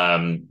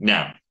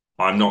 Now,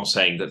 I'm not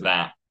saying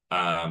that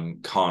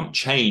can't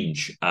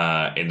change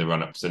in the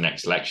run-up to the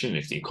next election.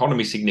 If the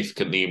economy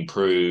significantly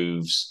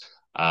improves,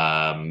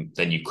 then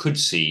you could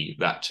see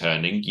that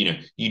turning.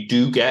 You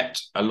do get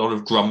a lot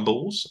of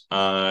grumbles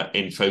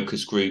in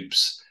focus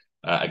groups,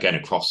 again,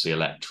 across the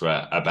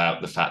electorate,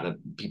 about the fact that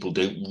people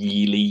don't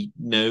really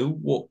know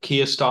what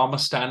Keir Starmer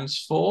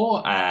stands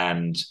for,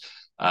 and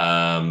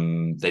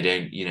they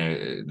don't,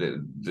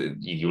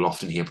 you'll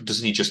often hear,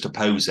 doesn't he just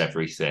oppose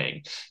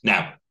everything?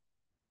 Now,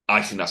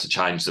 I think that's a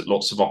challenge that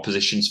lots of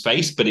oppositions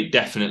face, but it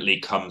definitely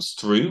comes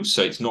through.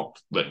 So it's not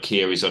that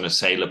Keir is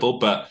unassailable,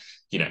 but,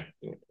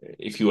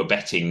 if you were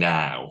betting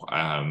now,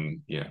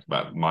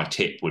 my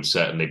tip would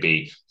certainly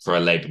be for a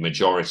Labour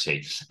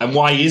majority. And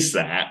why is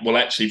that? Well,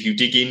 actually, if you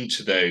dig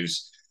into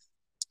those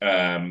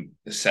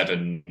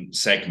 7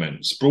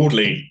 segments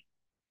broadly,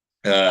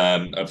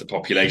 of the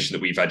population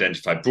that we've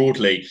identified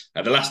broadly,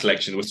 at the last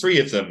election, there were 3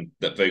 of them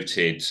that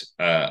voted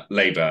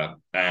Labour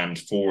and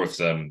 4 of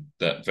them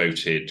that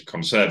voted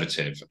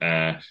Conservative.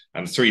 And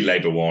the 3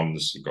 Labour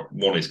ones, you've got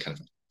one is kind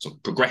of sort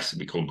of progressive,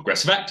 we call them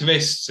progressive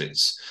activists.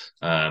 It's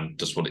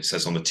just what it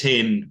says on the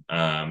tin.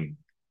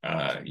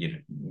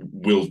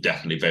 Will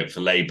definitely vote for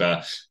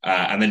Labour.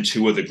 And then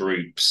 2 other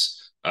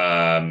groups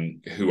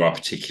who are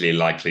particularly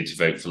likely to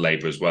vote for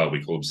Labour as well.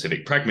 We call them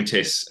civic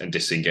pragmatists and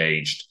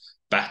disengaged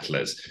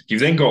battlers. You've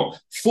then got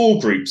 4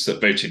 groups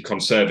that voted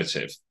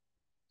Conservative.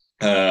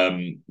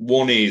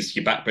 One is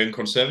your backbone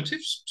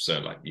Conservatives,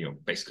 so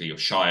basically your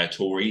Shire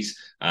Tories,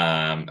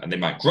 and they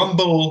might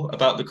grumble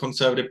about the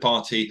Conservative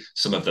Party.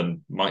 Some of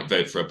them might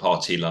vote for a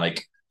party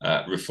like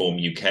Reform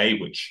UK,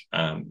 which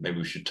maybe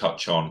we should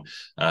touch on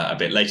a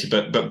bit later.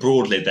 But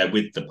broadly, they're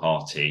with the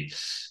party.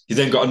 You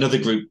then got another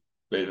group,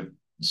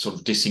 sort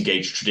of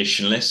disengaged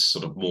traditionalists,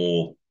 sort of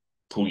more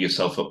pull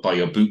yourself up by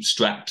your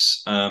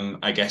bootstraps,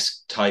 I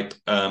guess, type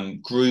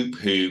group,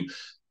 who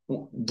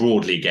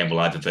broadly, again, will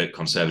either vote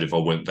Conservative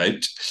or won't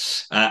vote.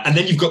 And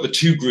then you've got the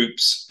two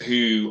groups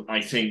who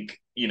I think,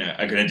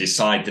 are going to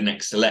decide the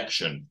next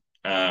election.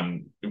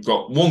 We've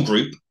got one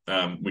group,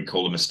 we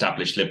call them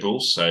established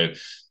Liberals. So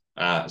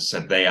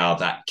they are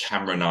that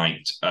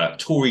Cameronite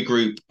Tory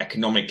group,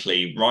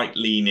 economically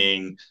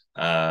right-leaning,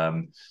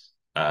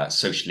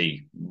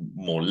 socially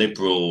more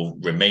liberal,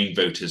 Remain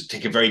voters,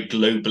 take a very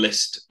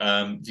globalist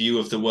view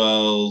of the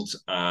world.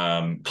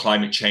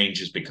 Climate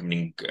change is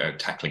becoming,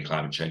 tackling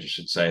climate change, I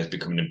should say, has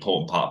become an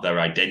important part of their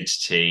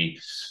identity,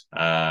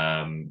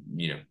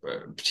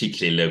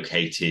 particularly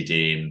located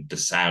in the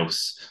south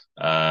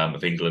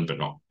of England, but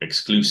not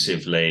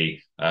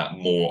exclusively,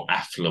 more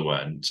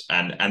affluent.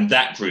 And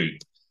that group,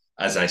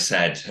 as I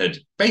said, had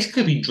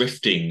basically been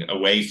drifting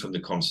away from the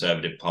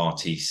Conservative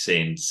Party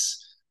since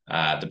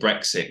the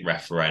Brexit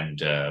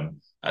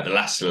referendum. The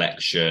last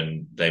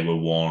election, they were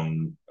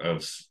one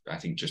of, I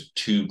think, just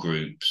two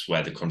groups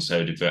where the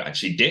Conservative vote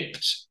actually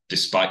dipped,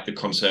 despite the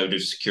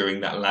Conservatives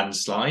securing that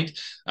landslide.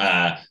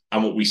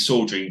 And what we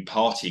saw during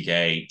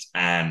Partygate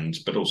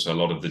but also a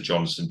lot of the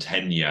Johnson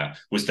tenure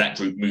was that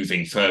group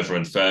moving further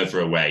and further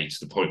away to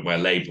the point where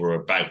Labour were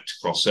about to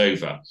cross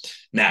over.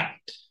 Now,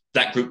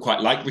 that group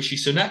quite like Rishi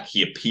Sunak.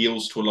 He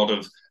appeals to a lot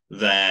of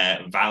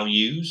their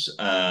values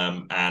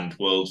and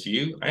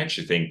worldview. I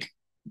actually think,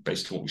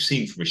 based on what we've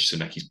seen from Rishi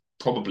Sunak, he's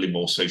probably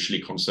more socially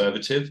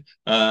conservative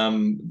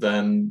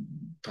than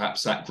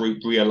perhaps that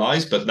group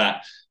realised, but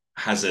that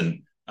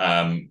hasn't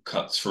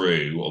cut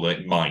through, although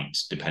it might,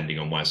 depending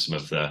on where some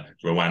of the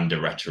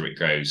Rwanda rhetoric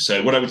goes.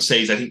 So what I would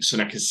say is I think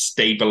Sunak has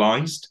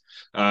stabilised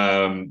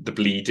the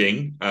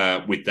bleeding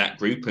with that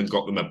group and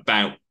got them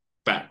about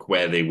back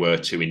where they were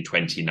to in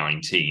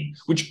 2019,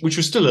 which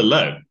was still a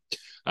low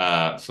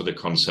for the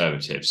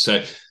Conservatives.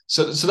 So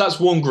that's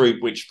one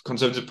group which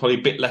Conservatives are probably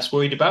a bit less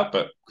worried about,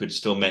 but could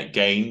still make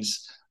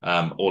gains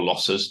or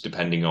losses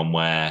depending on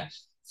where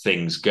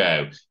things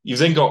go. You've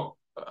then got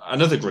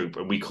another group,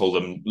 and we call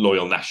them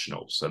loyal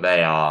nationals. So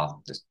they are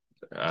this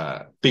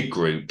big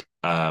group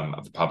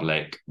of the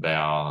public. They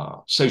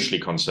are socially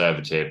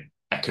conservative,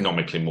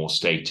 economically more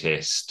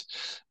statist,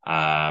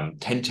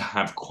 tend to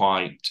have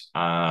quite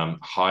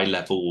high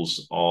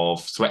levels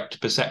of threat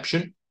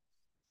perception,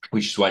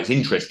 which is why it's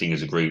interesting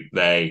as a group.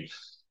 They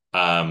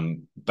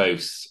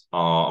both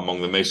are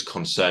among the most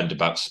concerned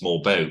about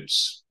small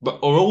boats, but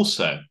are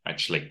also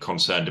actually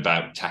concerned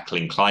about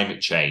tackling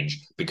climate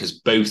change, because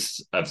both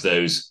of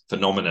those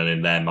phenomena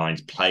in their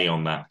minds play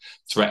on that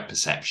threat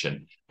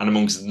perception. And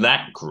amongst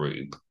that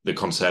group, the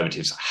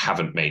Conservatives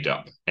haven't made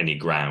up any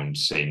ground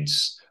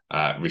since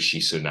Rishi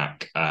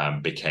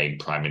Sunak became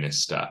Prime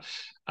Minister.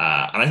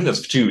 And I think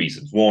that's for two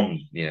reasons. One,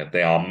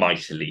 they are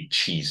mightily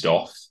cheesed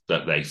off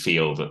that they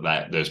feel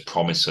that those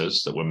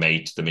promises that were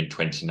made to them in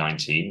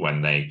 2019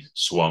 when they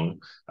swung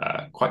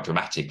quite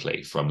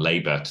dramatically from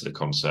Labour to the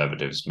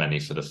Conservatives, many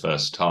for the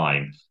first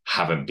time,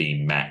 haven't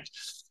been met.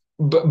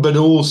 But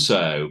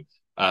also,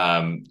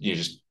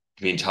 just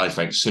to be entirely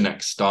frank,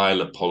 Sunak's style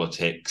of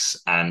politics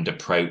and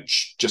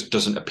approach just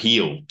doesn't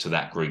appeal to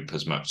that group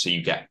as much. So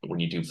you get, when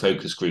you do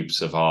focus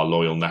groups of our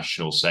loyal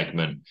national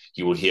segment,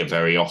 you will hear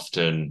very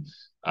often,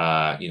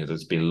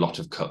 there's been a lot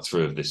of cut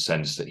through of this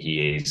sense that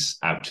he is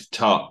out of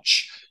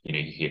touch.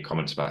 You hear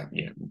comments about,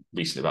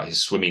 recently about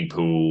his swimming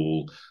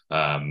pool,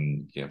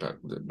 about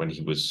when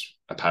he was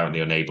apparently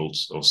unable to,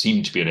 or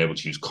seemed to be unable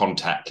to use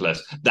contactless.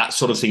 That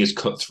sort of thing is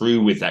cut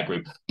through with that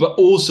group, but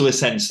also a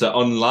sense that,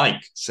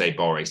 unlike, say,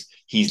 Boris,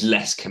 he's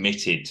less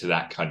committed to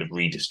that kind of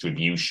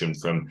redistribution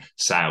from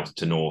south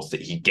to north,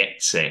 that he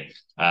gets it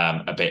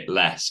a bit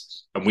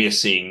less. And we are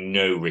seeing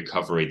no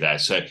recovery there.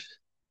 So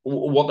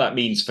what that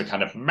means for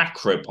kind of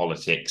macro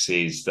politics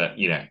is that,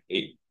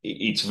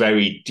 it's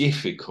very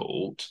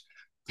difficult,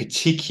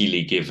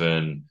 particularly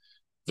given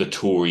the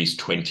Tories'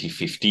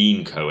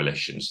 2015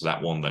 coalition, so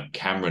that one that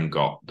Cameron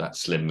got that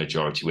slim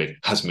majority with,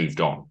 has moved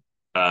on.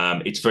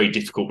 It's very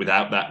difficult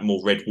without that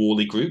more red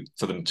wally group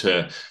for them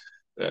to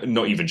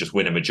not even just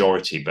win a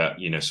majority, but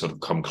sort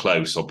of come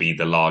close or be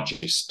the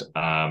largest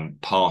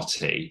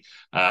party.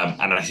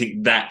 And I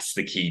think that's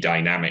the key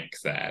dynamic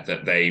there,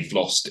 that they've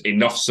lost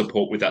enough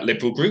support with that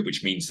Liberal group,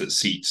 which means that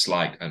seats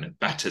like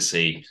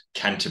Battersea,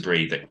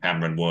 Canterbury that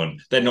Cameron won,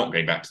 they're not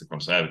going back to the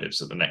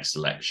Conservatives at the next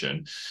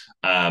election.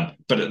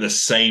 But at the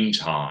same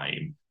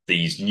time,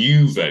 these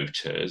new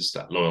voters,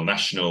 that Loyal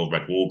National,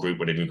 Red Wall group,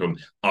 whatever you call them,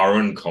 are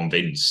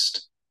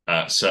unconvinced,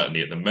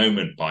 certainly at the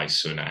moment, by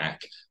Sunak.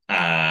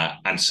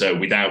 And so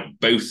without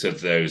both of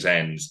those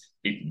ends,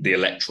 the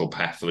electoral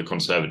path for the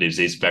Conservatives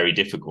is very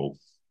difficult.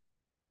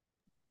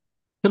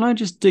 Can I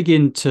just dig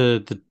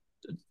into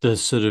the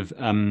sort of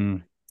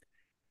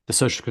the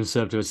social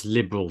conservative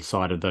liberal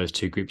side of those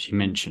two groups you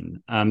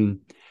mentioned?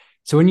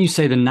 So when you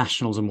say the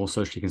Nationals are more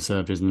socially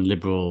conservative than the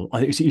Liberal,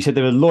 I think you said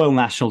there were loyal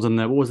Nationals and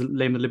what was the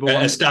name of the Liberal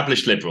one?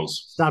 Established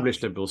Liberals.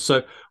 Established Liberals.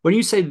 So when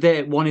you say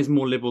that one is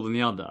more liberal than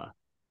the other,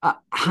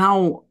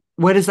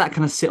 where does that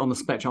kind of sit on the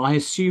spectrum? I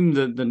assume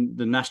that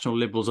the National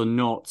Liberals are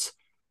not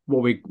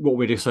what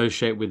we'd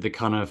associate with the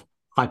kind of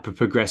hyper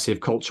progressive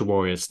culture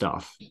warrior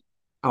stuff.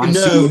 I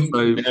see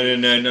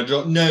No,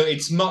 also. no.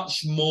 It's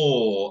much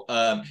more.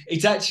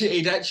 It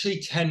actually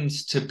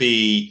tends to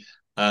be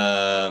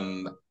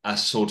a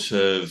sort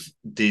of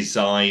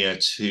desire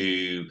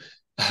to,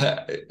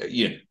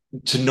 you know,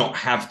 to not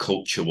have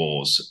culture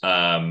wars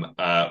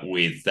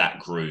with that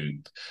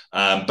group.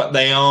 But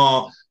they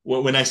are.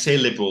 When I say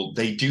liberal,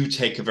 they do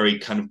take a very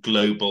kind of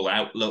global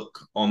outlook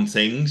on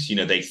things. You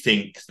know, they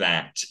think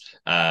that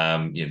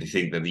they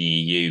think that the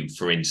EU,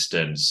 for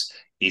instance,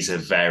 is a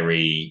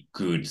very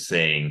good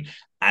thing.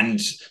 And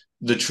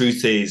the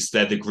truth is,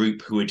 they're the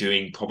group who are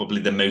doing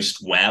probably the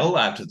most well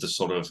out of the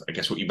sort of, I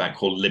guess, what you might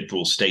call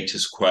liberal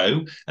status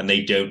quo. And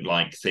they don't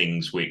like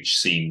things which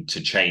seem to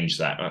change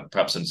that.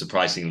 Perhaps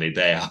unsurprisingly,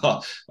 they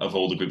are, of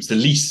all the groups, the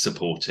least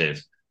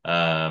supportive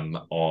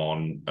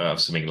on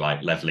something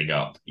like levelling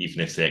up,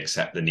 even if they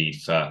accept the need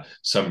for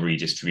some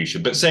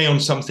redistribution. But say on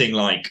something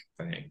like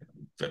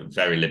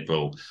very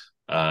liberal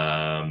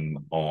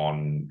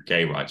on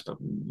gay rights, but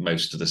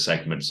most of the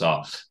segments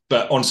are.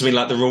 But on something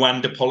like the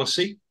Rwanda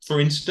policy, for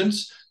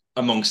instance,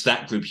 amongst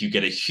that group, you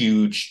get a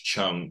huge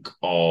chunk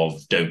of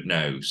don't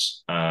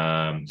knows.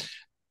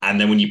 And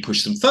then when you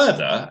push them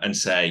further and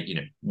say, you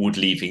know, would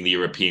leaving the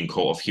European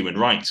Court of Human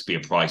Rights be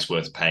a price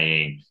worth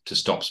paying to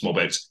stop small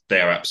boats?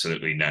 They are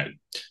absolutely no.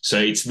 So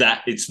it's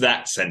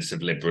that sense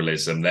of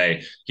liberalism.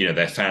 They're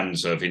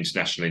fans of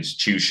international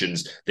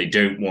institutions. They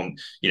don't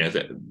want,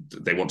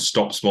 they want to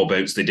stop small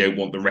boats. They don't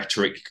want the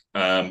rhetoric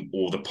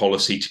or the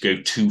policy to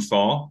go too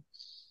far.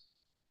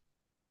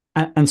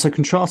 And so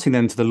contrasting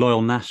them to the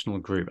loyal national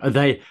group, are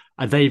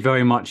they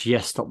very much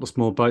yes, stop the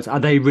small boats?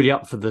 Are they really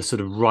up for the sort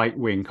of right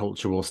wing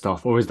culture war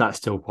stuff, or is that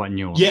still quite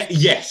nuanced? Yeah,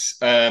 yes.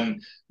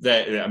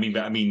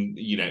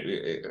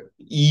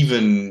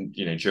 Even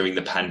during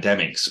the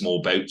pandemic,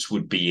 small boats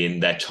would be in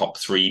their top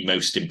three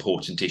most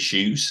important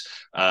issues.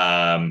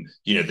 And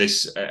you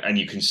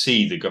can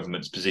see the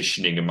government's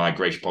positioning and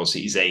migration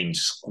policy is aimed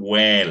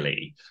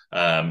squarely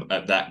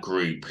at that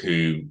group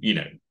who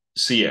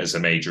see it as a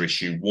major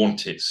issue,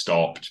 want it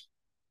stopped,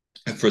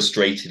 and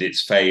frustrated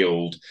it's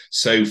failed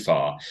so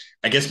far.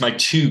 I guess my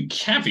two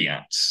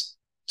caveats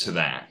to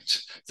that,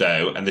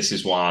 though, and this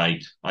is why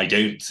I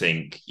don't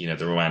think the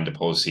Rwanda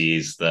policy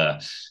is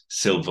the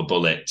silver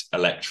bullet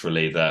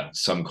electorally that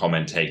some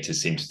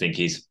commentators seem to think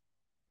is.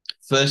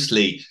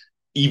 Firstly,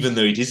 even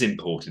though it is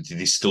important,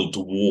 it is still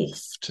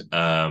dwarfed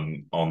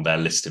on their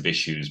list of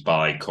issues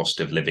by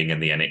cost of living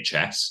and the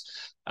NHS.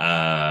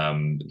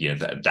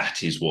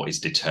 That is what is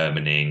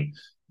determining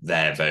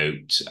their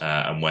vote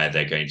and where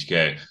they're going to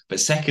go.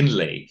 But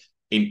secondly,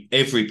 in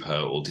every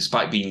poll,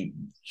 despite being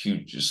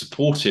huge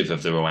supportive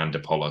of the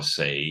Rwanda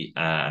policy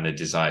and a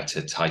desire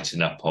to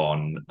tighten up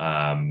on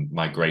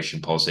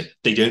migration policy,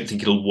 they don't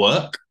think it'll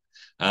work.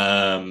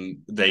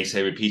 They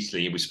say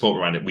repeatedly, we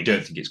support Rwanda, we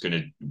don't think it's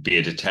going to be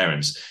a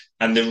deterrence.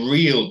 And the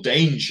real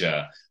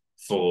danger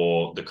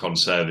for the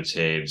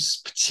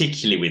Conservatives,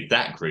 particularly with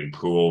that group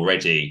who are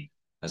already,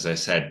 as I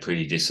said,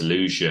 pretty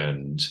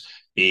disillusioned,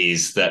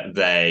 is that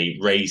they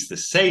raise the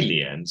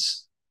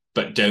salience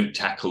but don't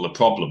tackle the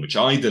problem, which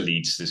either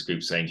leads to this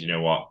group saying, you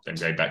know what, I'm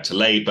going back to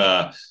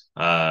Labour,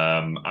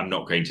 I'm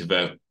not going to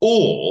vote,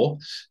 or,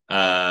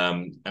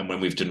 and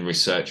when we've done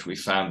research, we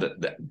found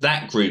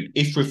that group,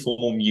 if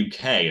Reform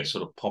UK, a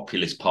sort of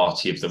populist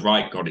party of the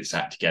right, got its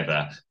act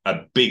together,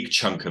 a big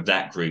chunk of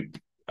that group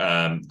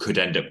could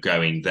end up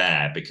going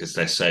there because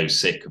they're so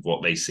sick of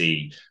what they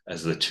see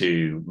as the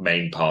two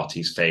main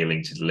parties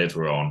failing to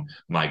deliver on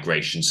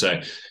migration. So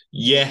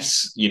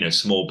yes,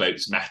 small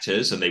boats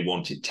matters and they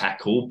want it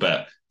tackled,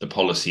 but the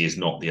policy is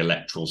not the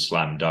electoral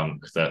slam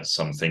dunk that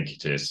some think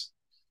it is.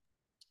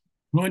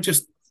 Well,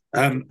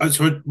 I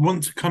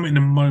want to come in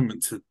a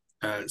moment to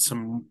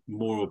some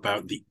more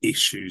about the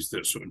issues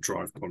that sort of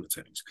drive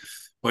politics.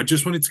 But I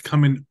just wanted to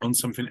come in on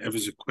something ever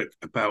so quick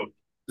about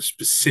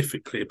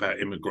specifically about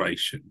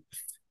immigration.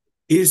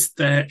 Is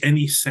there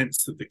any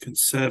sense that the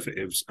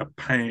Conservatives are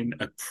paying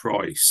a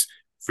price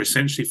for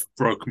essentially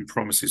broken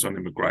promises on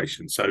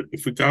immigration? So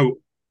if we go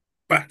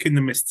back in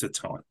the mist of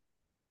time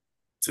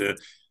to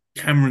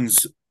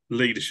Cameron's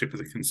leadership of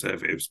the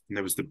Conservatives, and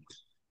there was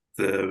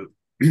the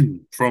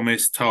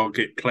promise,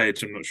 target,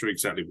 pledge, I'm not sure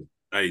exactly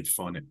how you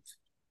define it,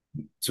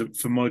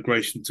 for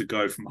migration to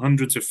go from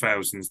hundreds of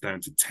thousands down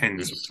to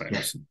tens of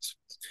thousands.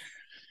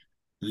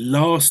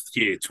 Last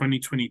year,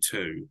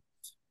 2022,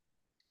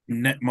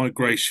 net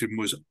migration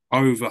was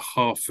over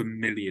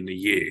 500,000 a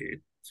year.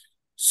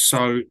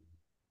 So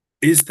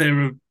is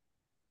there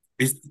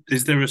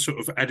a sort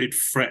of added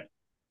threat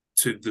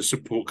to the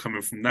support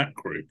coming from that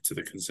group to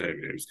the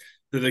Conservatives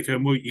that they're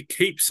going, well, you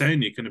keep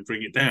saying you're going to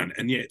bring it down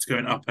and yet it's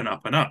going up and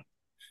up and up.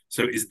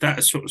 So is that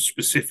a sort of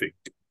specific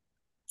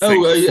thing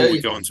before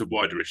we go on to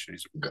wider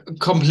issues?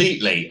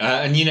 Completely.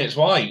 And, it's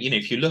why,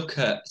 if you look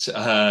at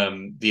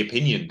the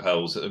opinion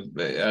polls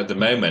at the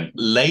moment,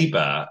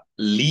 Labour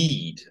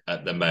lead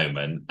at the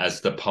moment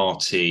as the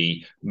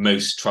party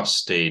most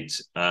trusted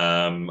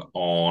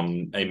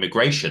on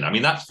immigration. I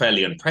mean, that's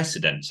fairly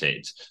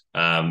unprecedented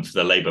for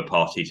the Labour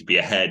Party to be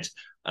ahead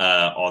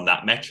on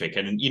that metric.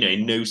 And,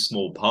 in no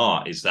small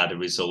part is that a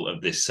result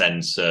of this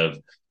sense of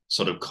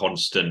sort of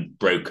constant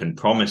broken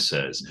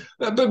promises.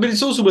 But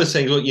it's also worth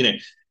saying, look,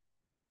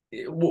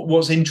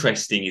 what's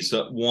interesting is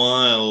that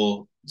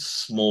while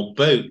small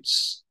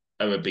boats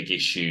are a big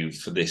issue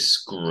for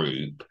this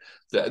group,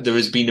 there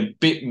has been a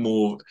bit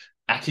more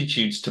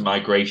attitudes to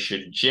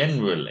migration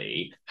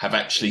generally have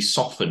actually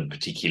softened,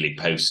 particularly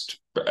post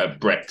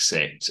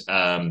Brexit,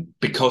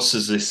 because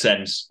there's this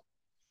sense,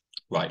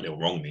 rightly or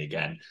wrongly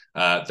again,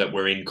 that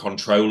we're in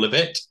control of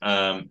it.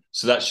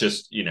 So that's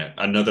just,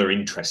 another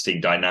interesting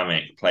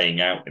dynamic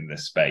playing out in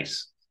this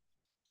space.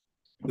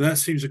 Well, that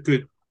seems a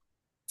good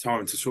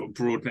time to sort of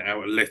broaden it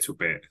out a little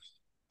bit.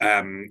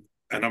 And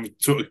I'm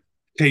sort of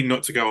keen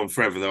not to go on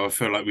forever, though I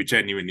feel like we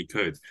genuinely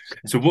could.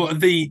 So what are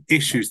the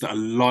issues that are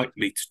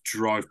likely to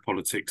drive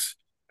politics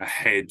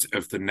ahead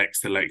of the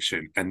next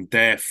election? And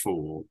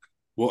therefore,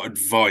 what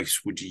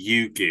advice would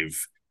you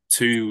give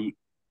to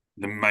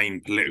the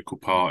main political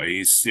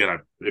parties?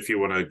 If you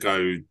want to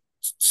go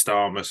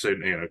Starmer,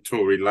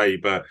 Tory,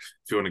 Labour,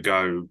 if you want to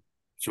go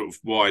sort of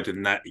wider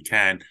than that, you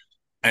can.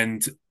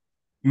 And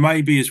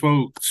maybe as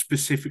well,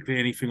 specifically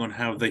anything on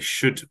how they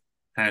should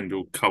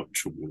handle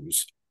culture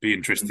wars. Be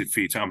interested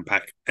for you to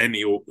unpack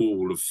any or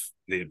all of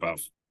the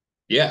above.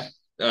 Yeah.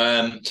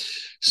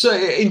 So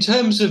in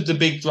terms of the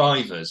big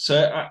drivers,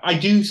 so I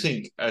do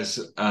think, as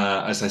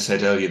I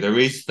said earlier, there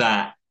is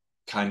that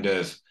kind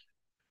of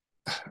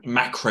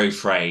macro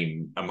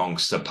frame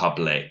amongst the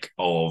public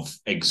of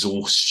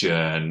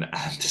exhaustion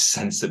and the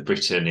sense that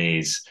Britain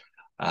is,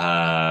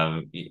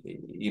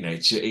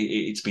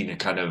 it's been a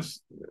kind of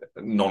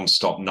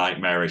non-stop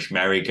nightmarish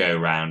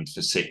merry-go-round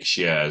for 6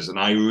 years. And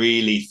I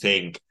really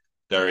think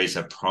there is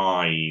a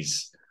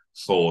prize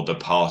for the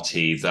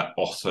party that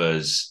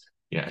offers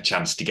a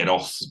chance to get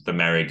off the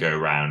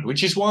merry-go-round,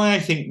 which is why I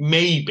think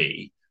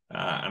maybe,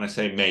 and I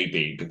say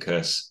maybe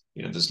because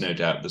there's no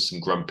doubt there's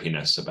some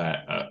grumpiness about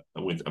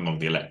among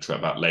the electorate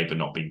about Labour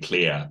not being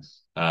clear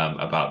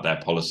about their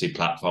policy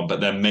platform,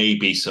 but there may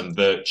be some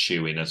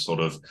virtue in a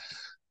sort of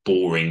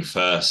boring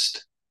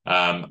first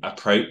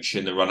approach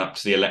in the run-up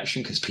to the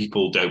election, because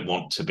people don't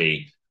want to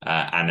be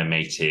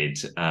animated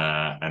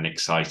and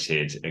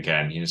excited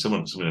again.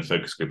 Someone in a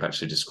focus group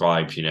actually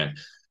described,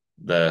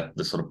 the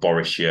sort of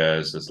Boris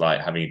years as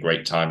like having a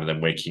great time and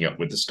then waking up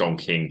with the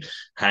stonking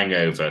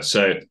hangover.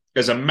 So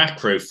as a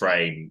macro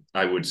frame,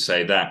 I would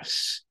say that.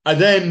 And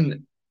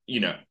then,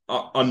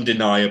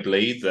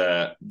 undeniably,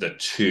 the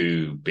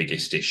two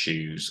biggest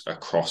issues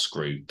across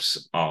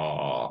groups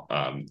are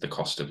the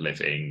cost of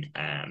living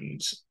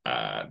and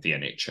the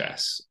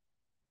NHS.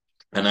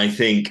 And I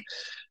think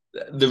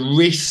the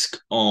risk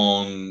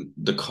on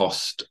the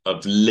cost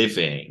of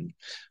living,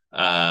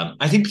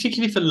 I think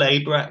particularly for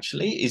Labour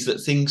actually, is that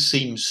things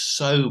seem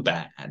so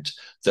bad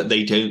that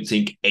they don't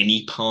think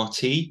any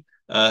party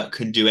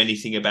can do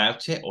anything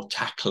about it or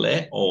tackle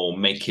it or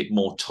make it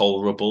more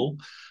tolerable.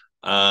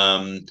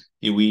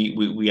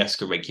 We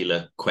ask a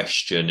regular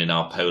question in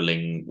our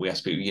polling. We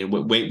ask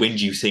people, when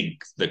do you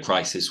think the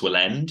crisis will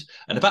end?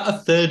 And about a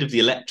third of the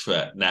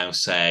electorate now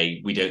say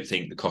we don't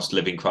think the cost of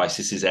living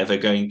crisis is ever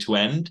going to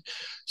end.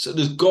 So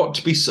there's got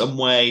to be some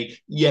way.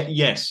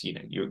 Yes,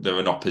 they're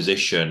an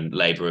opposition,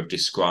 Labour, of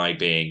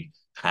describing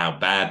how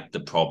bad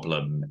the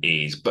problem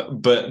is,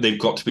 but they've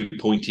got to be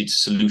pointed to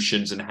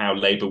solutions and how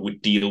Labour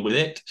would deal with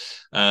it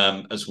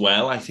as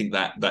well. I think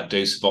that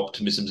dose of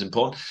optimism is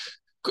important.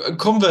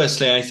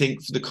 Conversely, I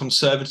think for the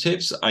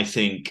Conservatives, I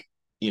think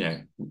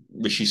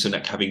Rishi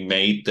Sunak, having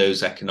made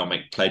those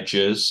economic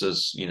pledges,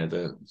 as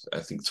I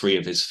think 3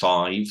 of his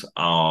 5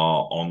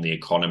 are on the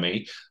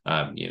economy.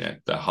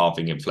 The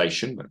halving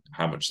inflation, but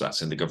how much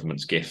that's in the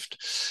government's gift,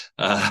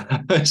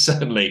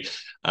 certainly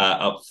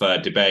up for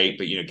debate.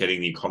 But getting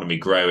the economy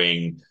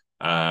growing,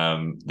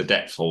 the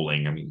debt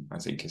falling, I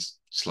think is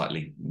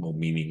slightly more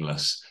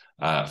meaningless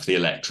for the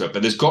electorate.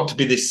 But there's got to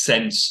be this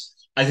sense.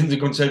 I think the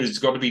Conservatives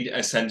got to be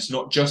a sense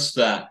not just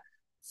that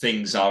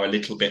things are a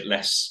little bit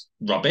less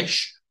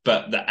rubbish,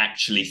 but that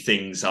actually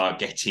things are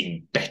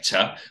getting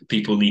better.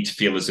 People need to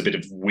feel there's a bit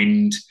of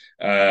wind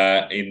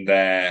in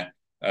their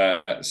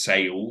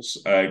sails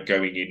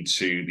going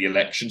into the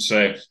election.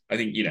 So I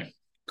think,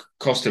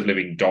 cost of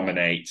living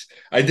dominate.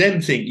 I then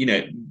think,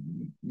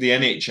 the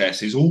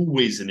NHS is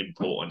always an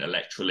important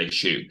electoral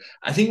issue.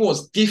 I think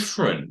what's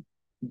different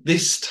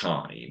this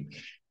time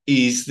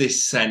is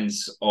this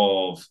sense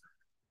of,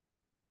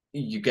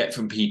 you get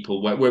from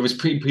people, whereas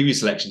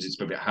previous elections, it's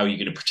about how you're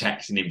going to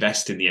protect and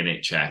invest in the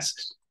NHS.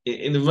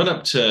 In the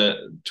run-up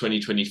to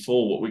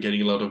 2024, what we're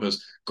getting a lot of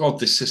is, God,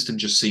 this system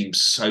just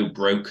seems so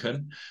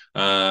broken.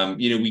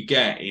 We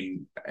get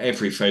in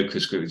every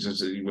focus group,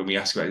 when we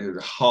ask about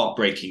the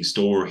heartbreaking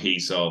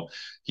stories of,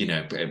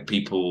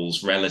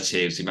 people's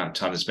relatives, the amount of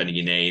time they're spending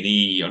in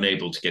A&E,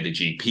 unable to get a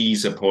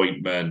GP's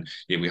appointment.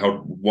 We had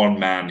one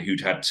man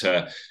who'd had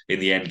to, in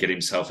the end, get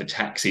himself a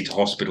taxi to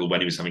hospital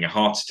when he was having a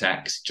heart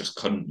attack. He just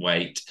couldn't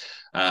wait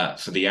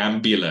for the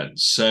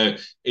ambulance. So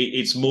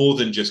it's more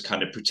than just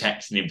kind of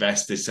protect and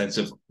invest, this sense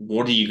of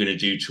what are you going to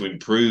do to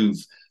improve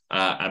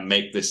and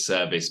make this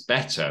service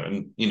better.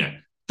 And,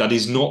 that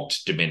is not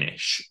to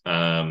diminish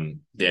the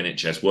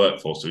NHS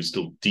workforce. There is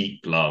still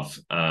deep love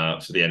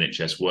for the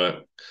NHS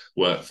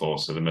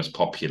workforce, so the most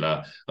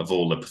popular of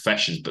all the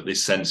professions. But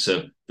this sense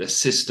of the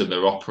system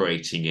they're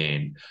operating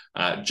in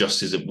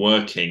just isn't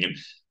working.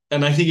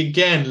 And I think,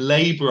 again,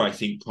 Labour, I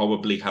think,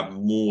 probably have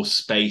more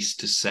space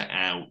to set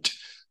out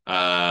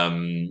a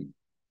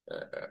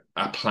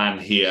plan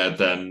here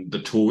than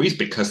the Tories,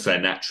 because they're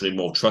naturally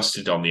more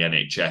trusted on the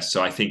NHS.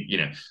 So I think,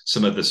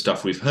 some of the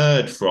stuff we've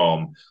heard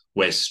from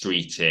Wes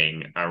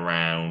Streeting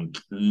around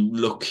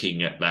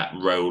looking at that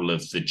role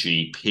of the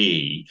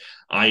GP,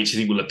 I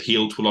actually think will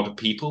appeal to a lot of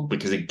people,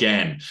 because,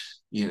 again,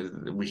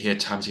 we hear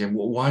times again,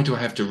 well, why do I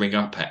have to ring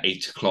up at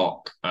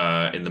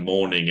 8:00 in the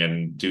morning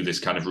and do this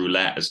kind of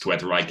roulette as to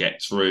whether I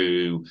get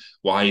through?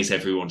 Why is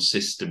everyone's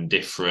system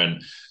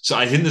different? So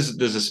I think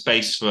there's a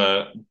space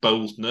for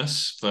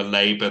boldness for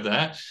Labour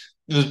there.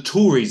 The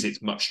Tories,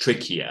 it's much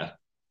trickier,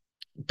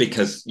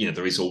 because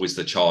there is always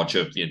the charge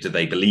of do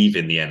they believe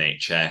in the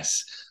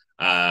NHS?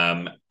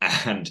 And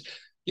I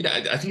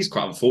think it's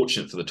quite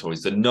unfortunate for the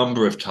Tories. The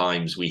number of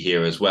times we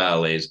hear as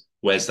well is,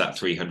 where's that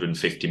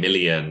 350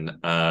 million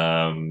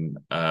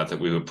that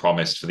we were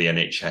promised for the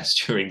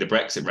NHS during the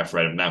Brexit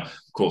referendum? Now,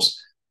 of course,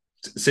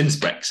 since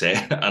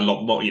Brexit, a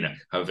lot more,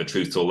 however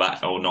truthful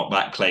that or not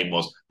that claim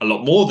was, a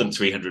lot more than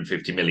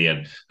 350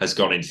 million has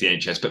gone into the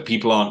NHS, but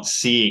people aren't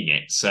seeing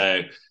it.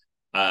 So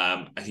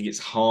I think it's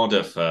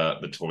harder for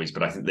the Tories,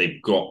 but I think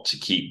they've got to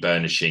keep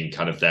burnishing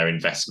kind of their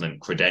investment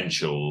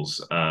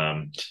credentials.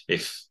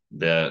 If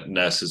the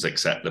nurses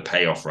accept the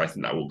pay offer, I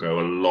think that will go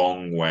a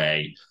long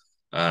way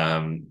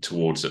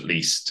towards at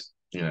least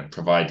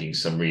providing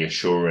some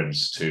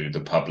reassurance to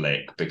the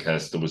public,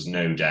 because there was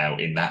no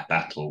doubt in that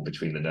battle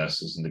between the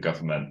nurses and the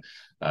government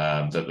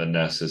that the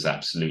nurses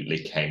absolutely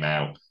came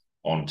out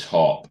on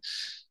top.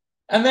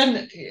 And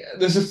then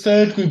there's a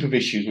third group of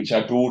issues which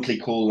I broadly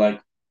call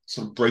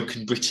sort of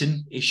broken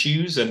Britain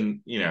issues. And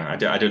I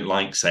don't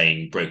like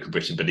saying broken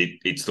Britain, but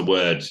it's the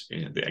word.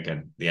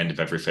 Again, the end of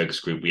every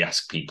focus group, we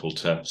ask people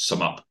to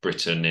sum up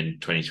Britain in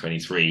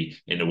 2023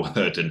 in a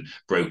word, and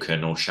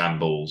broken or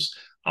shambles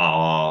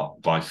are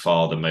by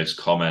far the most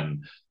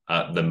common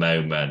at the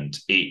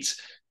moment.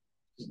 It's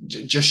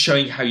just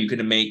showing how you're going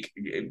to make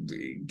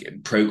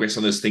progress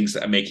on those things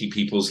that are making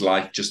people's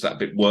life just that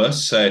bit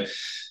worse. So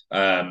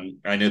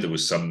I know there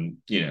was some,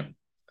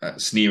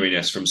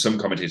 sneeriness from some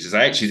commentators.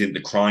 I actually think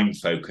the crime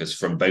focus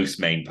from both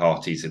main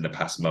parties in the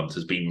past month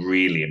has been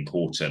really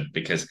important,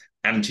 because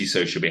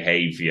antisocial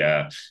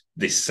behaviour,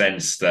 this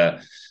sense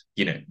that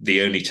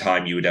the only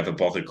time you would ever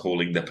bother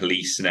calling the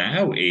police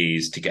now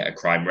is to get a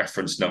crime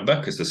reference number,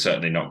 because they're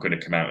certainly not going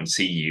to come out and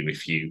see you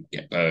if you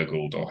get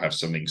burgled or have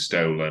something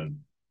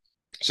stolen.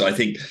 So I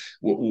think,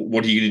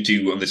 what are you going to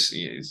do on this,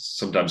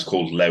 sometimes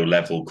called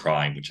low-level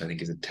crime, which I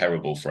think is a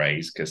terrible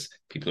phrase, because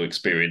people who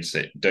experience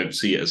it don't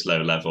see it as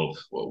low-level.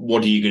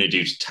 What are you going to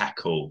do to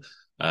tackle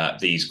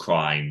these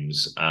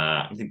crimes?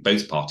 I think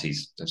both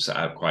parties have set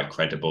out quite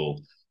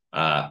credible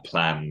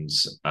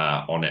plans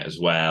on it as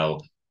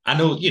well.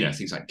 And all,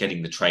 things like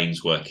getting the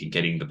trains working,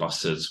 getting the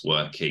buses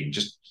working,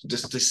 just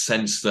this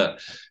sense that,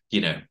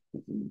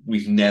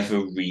 we've never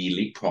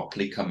really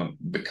properly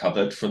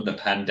recovered from the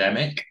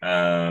pandemic.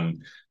 I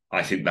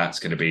think that's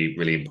going to be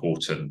really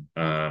important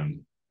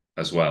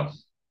as well.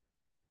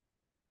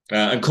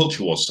 And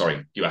culture wars,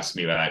 sorry, you asked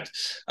me about.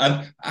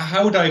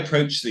 How would I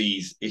approach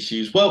these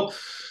issues? Well,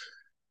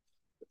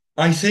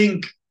 I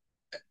think,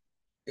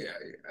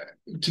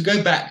 to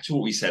go back to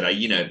what we said,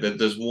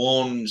 there's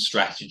one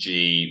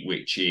strategy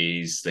which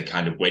is the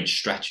kind of wedge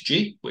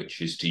strategy, which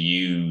is to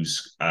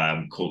use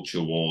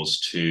culture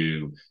wars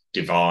to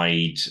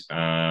divide,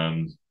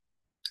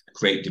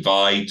 create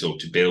divides, or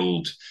to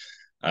build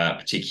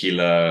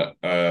particular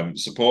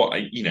support.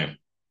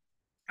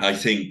 I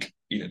think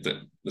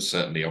that there's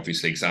certainly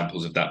obviously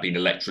examples of that being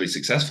electorally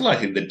successful. I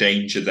think the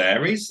danger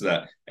there is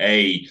that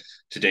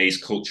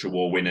today's culture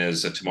war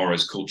winners are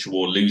tomorrow's culture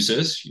war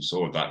losers. You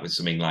saw that with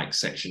something like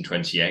Section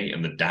 28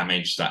 and the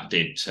damage that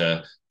did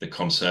to the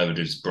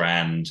Conservatives'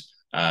 brand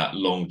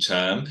long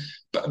term.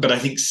 But I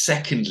think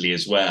secondly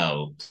as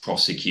well,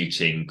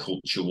 prosecuting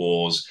culture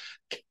wars,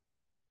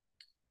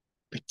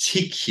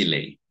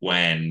 particularly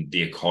when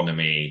the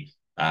economy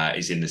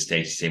is in the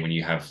state of saying, when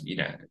you have,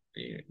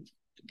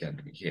 again,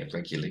 we hear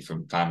regularly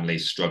from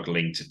families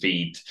struggling to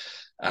feed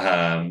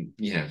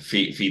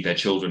their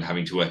children,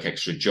 having to work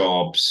extra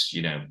jobs,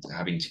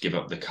 having to give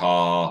up the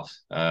car,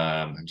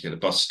 having to get the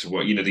bus to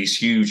work, these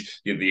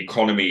huge, the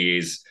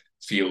economy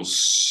feels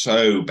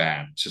so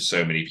bad to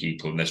so many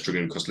people, and they're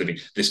struggling with cost of living.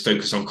 This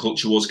focus on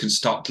culture wars can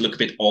start to look a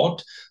bit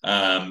odd.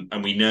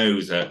 And we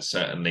know that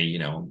certainly,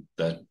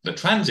 the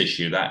trans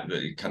issue that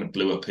kind of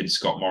blew up in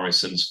Scott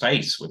Morrison's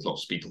face, with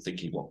lots of people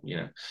thinking, why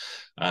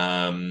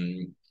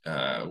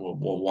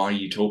are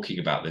you talking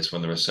about this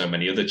when there are so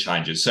many other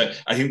challenges? So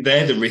I think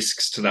they're the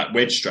risks to that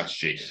wedge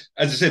strategy.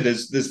 As I said,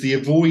 there's the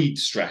avoid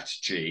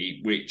strategy,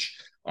 which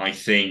I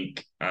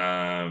think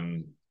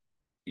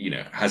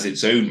has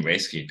its own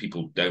risk.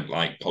 People don't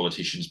like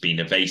politicians being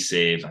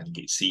evasive. I think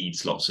it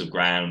cedes lots of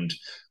ground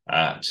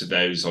to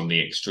those on the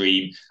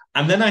extreme.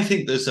 And then I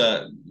think there's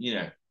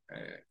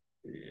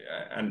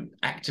and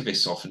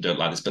activists often don't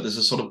like this, but there's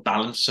a sort of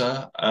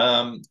balancer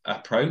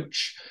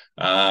approach,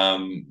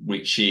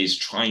 which is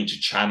trying to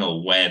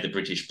channel where the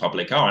British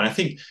public are. And I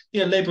think,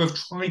 Labour have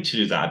tried to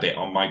do that a bit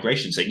on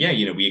migration, saying,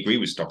 we agree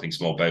with stopping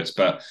small boats,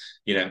 but,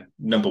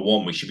 number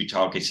one, we should be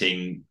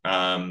targeting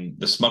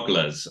the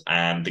smugglers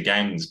and the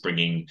gangs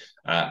bringing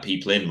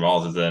people in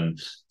rather than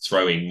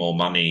throwing more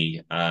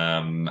money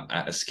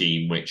at a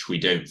scheme which we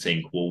don't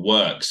think will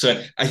work.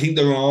 So I think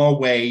there are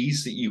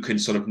ways that you can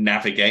sort of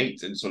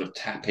navigate and sort of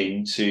tap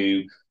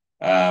into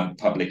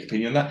public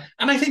opinion on that.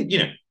 And I think,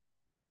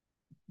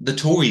 the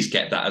Tories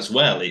get that as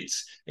well.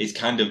 It's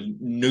kind of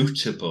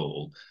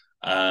notable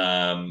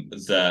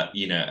that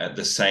at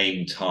the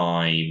same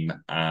time,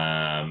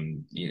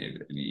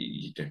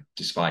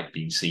 despite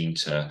being seen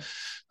to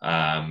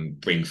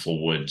bring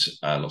forward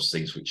lots of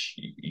things which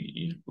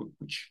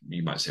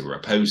you might say were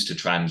opposed to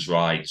trans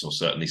rights, or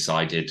certainly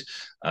sided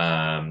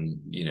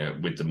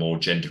with the more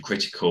gender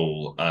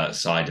critical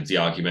side of the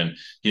argument.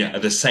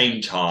 At the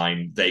same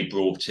time, they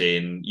brought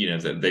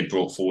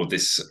forward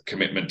this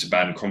commitment to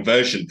ban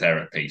conversion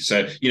therapy.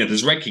 So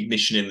there's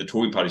recognition in the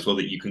Tory party as well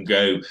that you can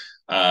go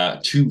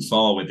too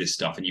far with this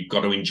stuff, and you've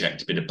got to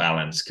inject a bit of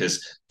balance,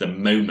 because the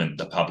moment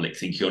the public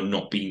think you're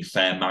not being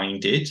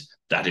fair-minded,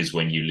 that is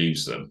when you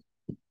lose them.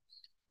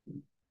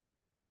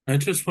 I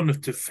just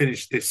wanted to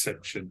finish this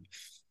section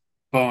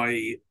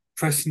by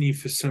pressing you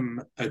for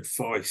some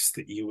advice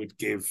that you would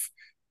give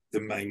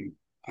the main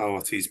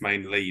parties,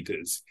 main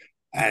leaders.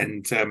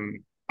 And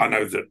I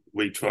know that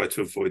we try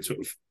to avoid sort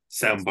of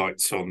sound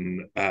bites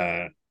on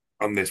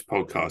this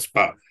podcast,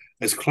 but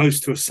as close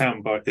to a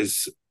soundbite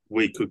as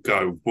we could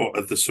go, what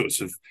are the sorts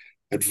of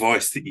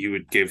advice that you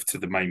would give to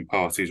the main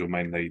parties or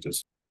main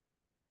leaders?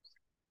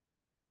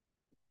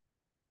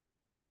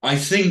 I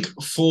think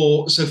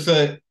for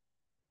Keir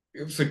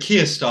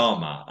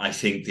Starmer, I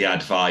think the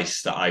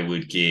advice that I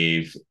would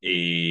give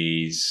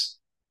is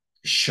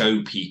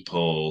show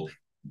people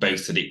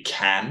both that it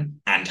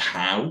can and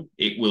how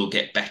it will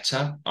get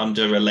better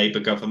under a Labour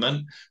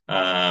government.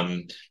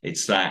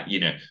 It's that,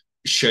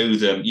 show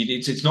them,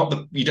 it's not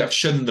you don't have to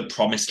show them the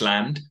promised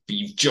land, but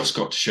you've just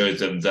got to show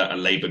them that a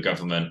Labour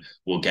government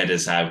will get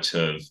us out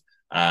of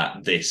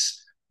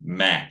this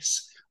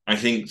mess. I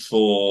think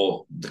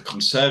for the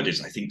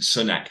Conservatives, I think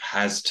Sunak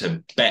has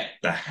to bet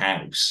the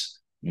house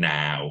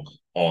now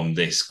on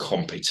this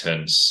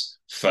competence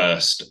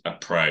first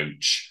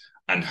approach,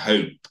 and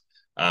hope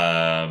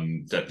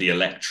that the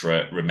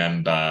electorate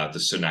remember the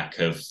Sunak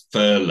of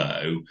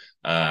furlough,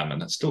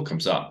 and that still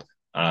comes up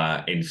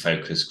in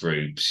focus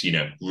groups,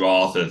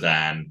 rather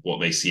than what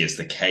they see as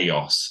the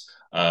chaos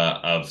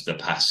of the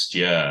past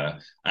year,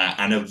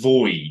 and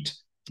avoid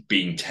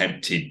being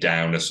tempted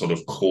down a sort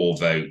of core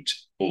vote,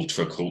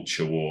 ultra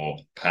culture war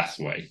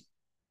pathway.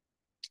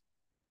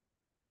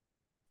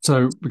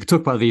 So we could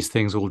talk about these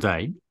things all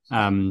day,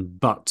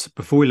 but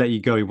before we let you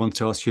go, we want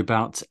to ask you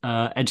about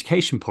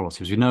education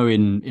policies. We know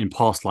in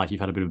past life you've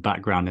had a bit of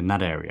background in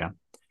that area.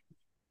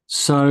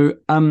 So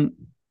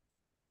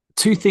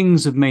two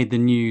things have made the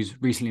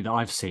news recently that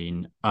I've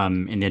seen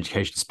in the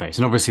education space,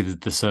 and obviously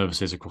the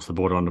services across the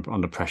board are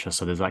under pressure,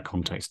 so there's that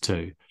context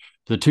too.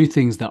 The two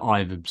things that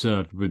I've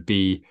observed would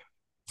be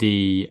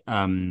the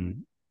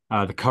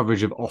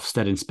coverage of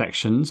Ofsted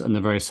inspections and the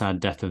very sad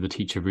death of the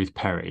teacher Ruth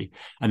Perry,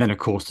 and then of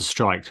course the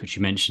strikes, which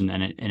you mentioned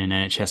in an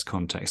NHS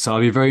context. So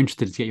I'd be very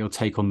interested to get your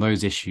take on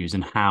those issues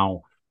and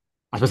how,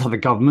 I suppose, how the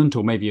government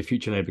or maybe a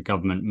future Labour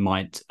government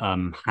might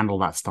handle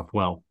that stuff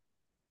well.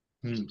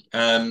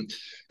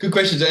 Good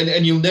questions,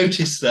 and you'll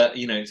notice that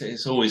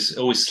it's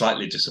always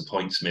slightly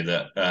disappoints me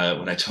that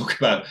when I talk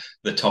about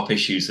the top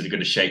issues that are going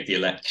to shape the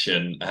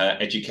election,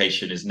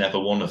 education is never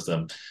one of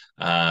them.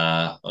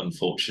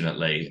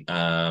 Unfortunately,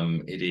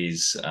 it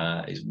is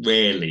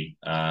rarely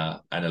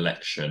an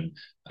election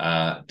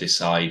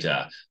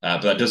decider,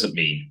 but that doesn't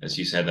mean, as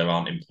you said, there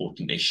aren't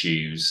important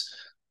issues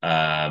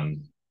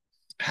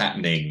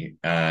happening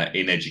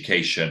in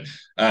education.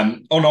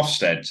 On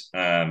Ofsted,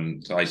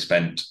 so I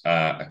spent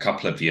a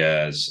couple of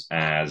years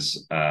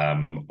as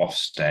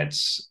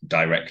Ofsted's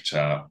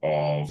director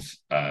of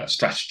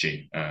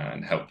strategy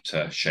and helped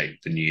to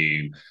shape the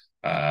new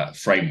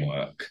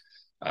framework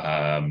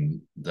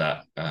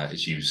that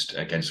is used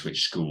against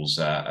which schools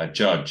are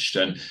judged.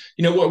 And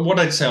what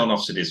I'd say on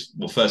Ofsted is,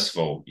 well, first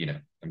of all,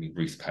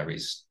 Ruth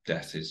Perry's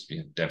death is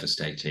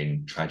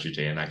devastating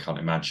tragedy, and I can't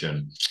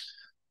imagine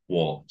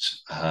what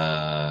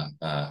her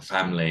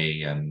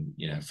family and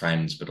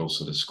friends, but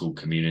also the school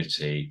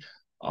community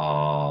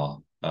are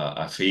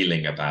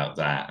feeling about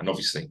that. And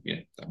obviously,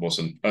 that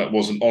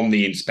wasn't on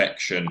the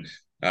inspection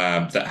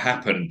that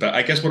happened. But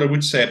I guess what I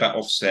would say about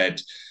Ofsted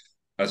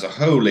as a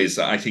whole is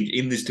that I think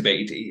in this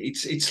debate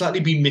it's slightly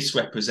been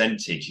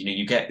misrepresented.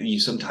 You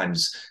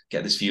sometimes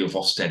get this view of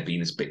Ofsted being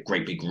this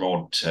great big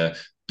rod to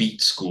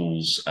beat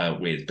schools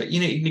with. But,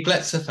 it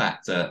neglects the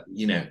fact that,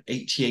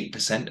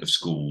 88% of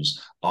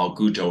schools are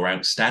good or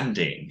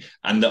outstanding.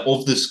 And that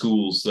of the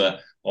schools that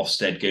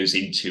Ofsted goes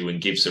into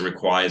and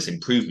requires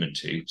improvement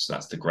to, so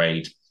that's the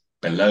grade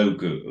below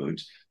good,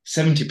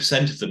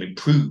 70% of them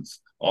improve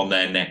on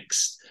their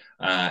next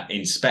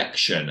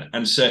inspection.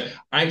 And so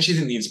I actually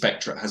think the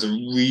inspectorate has a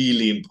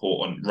really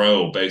important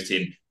role, both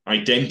in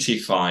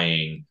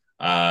identifying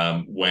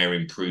where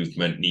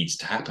improvement needs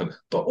to happen,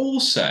 but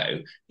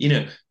also,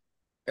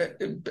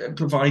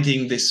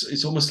 providing this,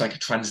 it's almost like a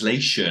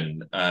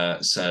translation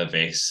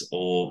service,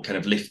 or kind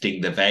of lifting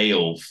the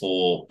veil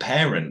for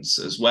parents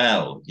as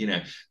well.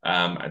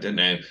 I don't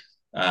know,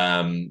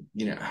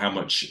 how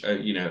much,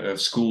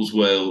 of schools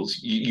world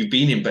you've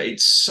been in, but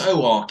it's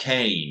so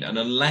arcane. And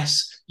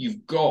unless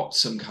you've got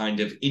some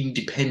kind of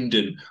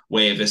independent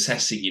way of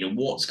assessing,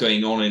 what's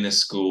going on in a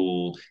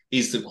school,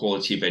 is the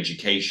quality of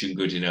education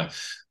good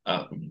enough?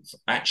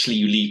 Actually,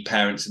 you leave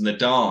parents in the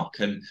dark,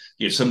 and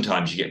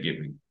sometimes you get,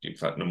 in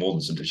fact, no more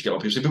than sometimes, you get a lot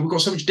of people say, but we've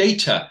got so much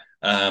data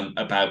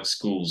about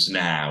schools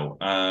now.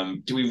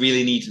 Do we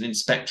really need an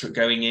inspectorate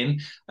going in?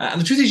 And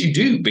the truth is, you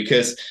do,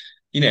 because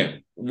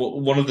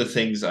one of the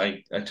things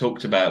I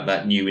talked about,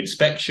 that new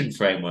inspection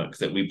framework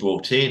that we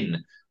brought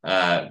in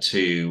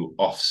to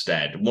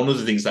Ofsted. One of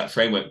the things that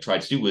framework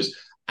tried to do was,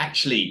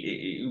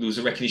 actually, there was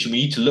a recognition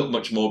we need to look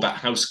much more about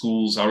how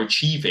schools are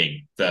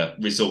achieving the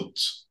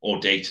results or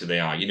data they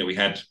are. We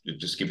had,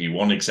 just give you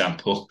one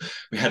example,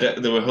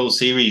 there were a whole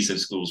series of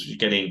schools which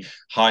were getting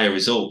higher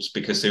results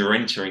because they were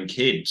entering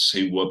kids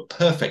who were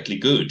perfectly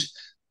good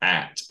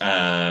at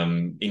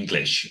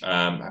English,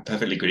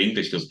 perfectly good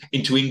English skills,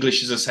 into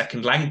English as a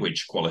second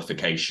language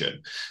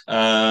qualification.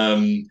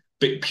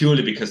 But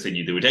purely because they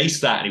knew they would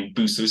ace that and it would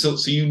boost the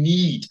results. So you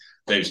need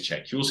those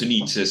checks. You also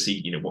need to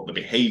see, what the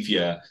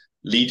behaviour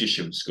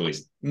leadership of school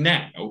is.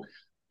 Now,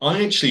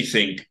 I actually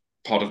think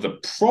part of the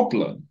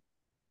problem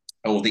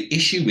or the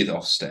issue with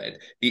Ofsted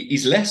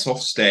is less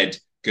Ofsted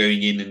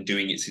going in and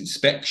doing its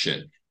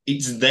inspection.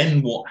 It's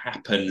then what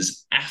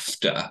happens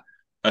after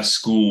a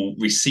school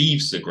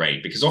receives the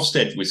grade, because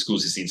Ofsted with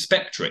schools is the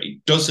inspectorate.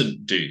 It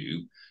doesn't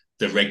do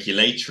the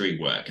regulatory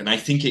work. And I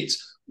think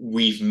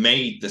we've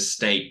made the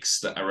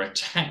stakes that are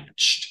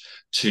attached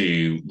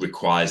to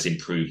requires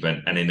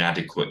improvement and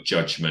inadequate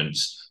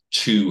judgments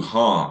too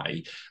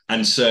high.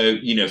 And so,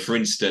 for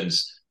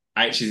instance,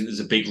 I actually think there's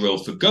a big role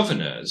for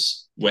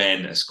governors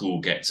when a school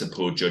gets a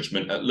poor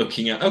judgment at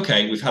looking at,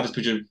 okay, we've had this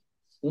poor judgment.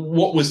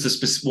 What was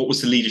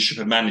the leadership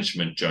and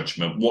management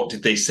judgment? What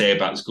did they say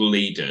about the school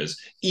leaders?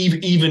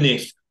 Even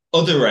if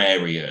other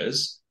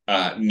areas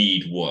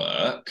need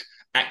work,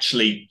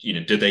 actually,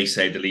 do they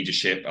say the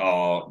leadership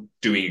are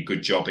doing a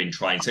good job in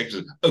trying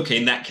sectors? Okay,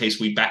 in that case,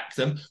 we back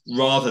them,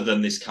 rather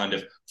than this kind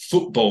of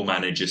football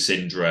manager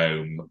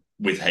syndrome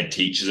with head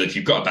teachers. If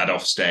you've got a bad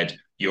Ofsted,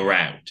 you're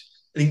out.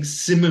 I think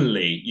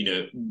similarly,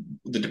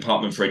 the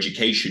Department for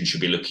Education should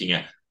be looking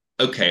at,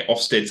 okay,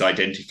 Ofsted's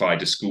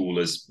identified a school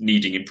as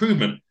needing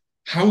improvement.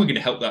 How are we going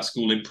to help that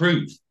school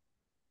improve?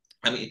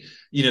 I mean,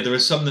 there are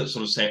some that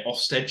sort of say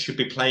Ofsted should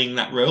be playing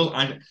that role.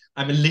 I'm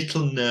a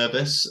little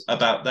nervous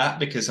about that,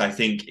 because I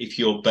think if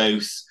you're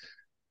both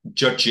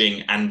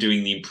judging and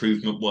doing the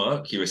improvement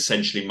work, you're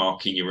essentially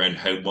marking your own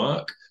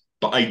homework.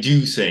 But I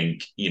do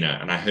think,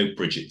 and I hope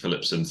Bridget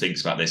Phillipson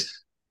thinks about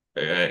this,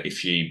 if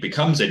she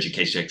becomes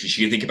education secretary,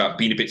 she can think about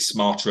being a bit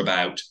smarter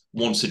about,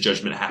 once a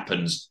judgment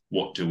happens,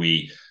 what do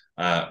we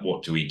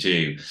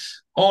do?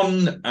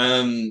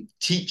 On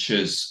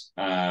teachers'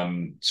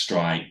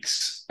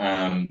 strikes,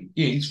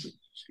 it's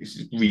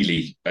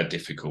really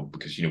difficult,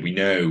 because we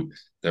know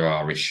there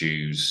are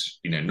issues,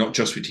 not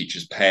just with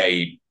teachers'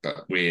 pay,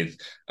 but with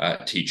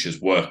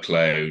teachers'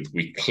 workload.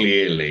 We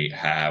clearly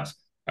have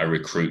a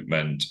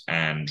recruitment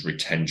and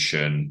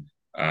retention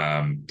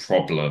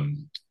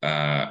problem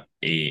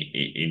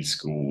in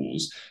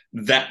schools.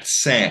 That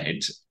said,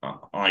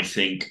 I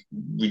think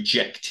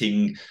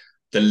rejecting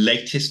the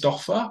latest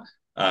offer,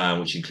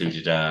 which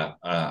included a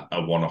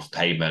one-off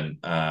payment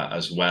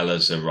as well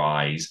as a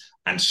rise,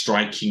 and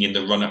striking in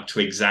the run-up to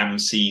exam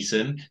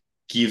season,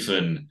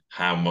 given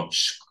how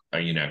much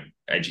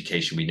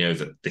education we know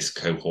that this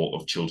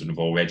cohort of children have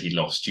already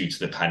lost due to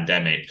the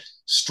pandemic,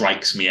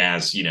 strikes me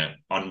as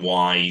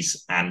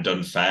unwise and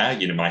unfair.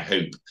 My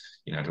hope,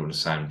 I don't want to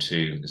sound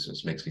too,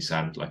 this makes me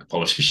sound like a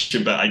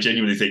politician, but I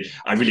genuinely think,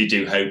 I really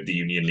do hope the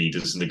union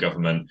leaders and the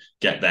government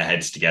get their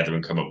heads together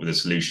and come up with a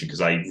solution,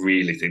 because I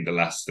really think the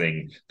last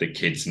thing that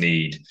kids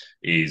need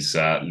is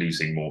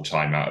losing more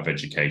time out of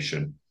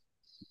education.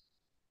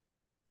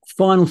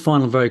 Final,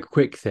 very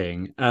quick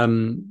thing.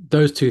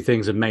 Those two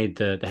things have made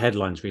the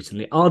headlines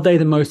recently. Are they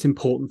the most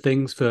important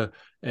things for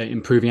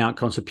improving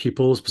outcomes for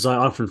pupils? Because I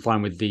often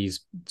find with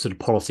these sort of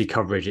policy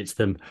coverage, it's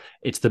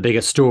the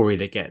bigger story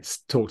that gets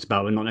talked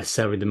about, and not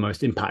necessarily the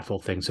most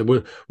impactful thing. So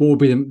what would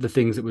be the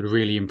things that would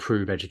really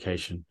improve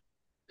education?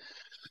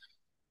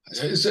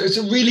 It's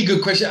a really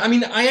good question. I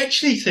mean, I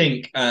actually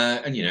think,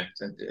 and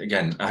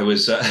again, I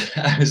was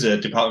I was a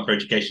Department for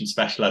Education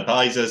special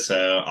advisor,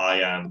 so I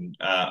am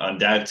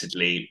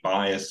undoubtedly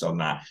biased on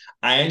that.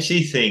 I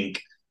actually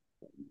think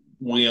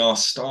we are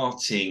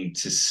starting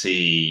to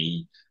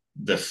see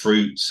the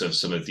fruits of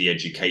some of the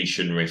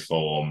education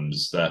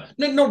reforms that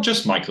not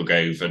just Michael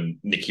Gove and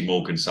Nicky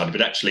Morgan started,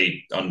 but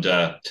actually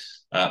under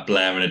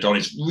Blair and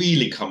Adonis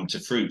really come to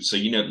fruit. So,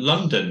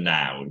 London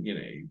now,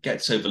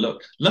 gets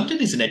overlooked. London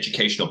is an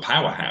educational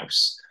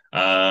powerhouse.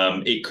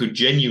 It could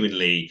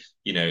genuinely,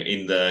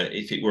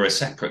 if it were a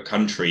separate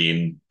country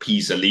in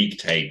PISA league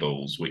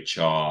tables, which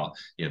are,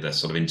 the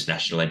sort of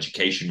international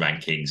education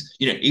rankings,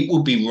 it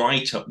would be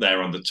right up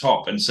there on the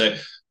top. And so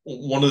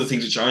one of the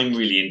things which I'm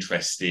really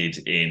interested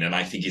in, and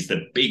I think is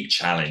the big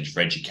challenge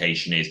for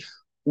education, is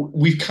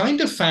we've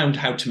kind of found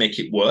how to make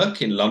it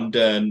work in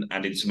London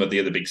and in some of the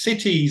other big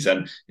cities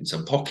and in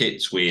some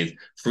pockets with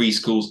free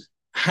schools.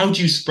 How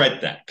do you spread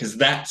that? Because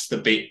that's the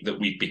bit that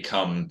we've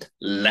become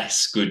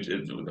less good.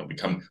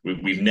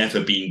 We've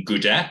never been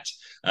good at.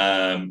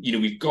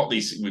 We've got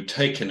these. We've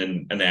taken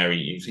an area.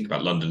 You think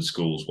about London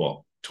schools.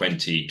 What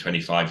 20,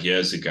 25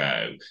 years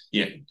ago?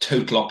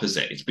 Total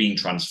opposite. It's been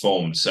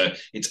transformed. So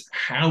it's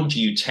how do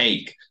you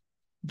take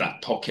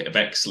that pocket of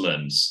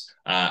excellence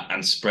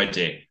and spread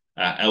it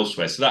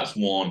elsewhere? So that's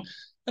one.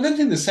 And then I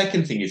think the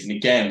second thing is, and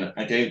again,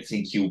 I don't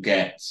think you'll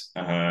get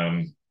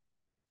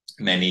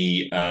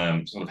many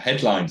sort of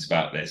headlines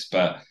about this,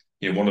 but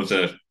one of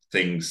the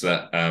things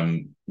that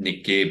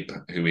Nick Gibb,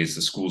 who is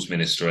the schools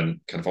minister and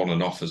kind of on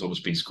and off has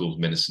almost been schools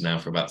minister now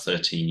for about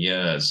 13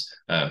 years,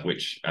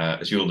 which,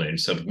 as you all know, in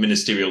sort of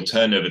ministerial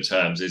turnover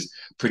terms is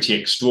pretty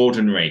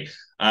extraordinary.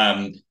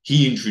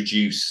 He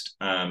introduced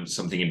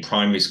something in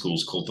primary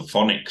schools called the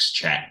phonics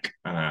check,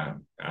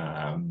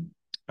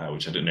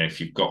 which I don't know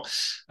if you've got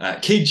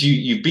kids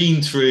you've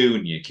been through,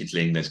 and your kids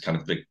learning those kind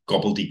of the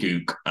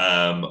gobbledygook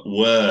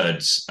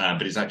words,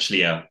 but it's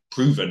actually a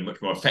proven, much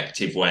more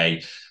effective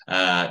way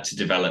to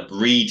develop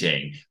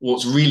reading.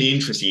 What's really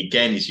interesting,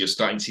 again, is you're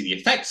starting to see the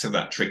effects of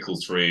that trickle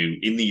through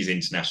in these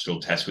international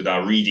tests with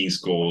our reading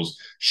scores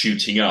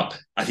shooting up.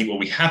 I think what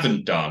we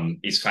haven't done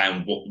is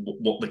found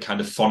what the kind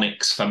of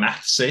phonics for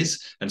maths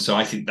is. And so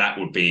I think that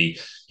would be,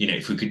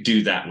 if we could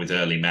do that with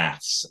early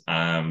maths,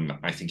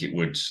 I think it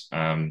would,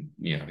 I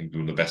think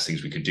one of the best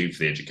things we could do for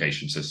the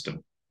education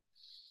system.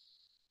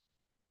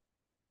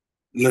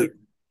 Luke,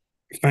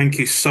 thank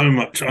you so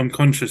much. I'm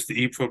conscious that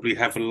you probably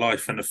have a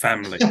life and a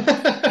family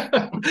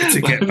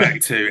to get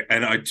back to,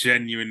 and I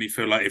genuinely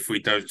feel like if we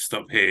don't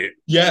stop here,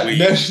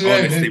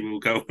 honestly will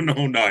go on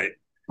all night.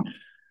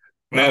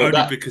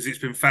 Because it's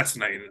been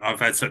fascinating. I've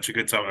had such a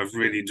good time. I've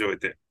really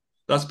enjoyed it.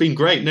 That's been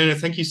great. No,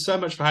 thank you so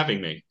much for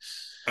having me.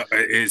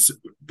 It's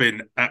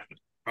been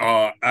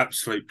our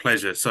absolute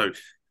pleasure. So,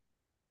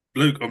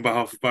 Luke, on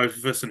behalf of both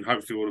of us and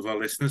hopefully all of our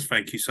listeners,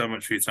 thank you so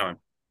much for your time.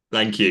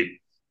 Thank you.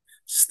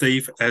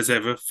 Steve, as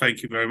ever,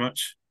 thank you very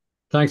much.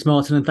 Thanks,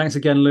 Martin, and thanks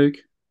again, Luke.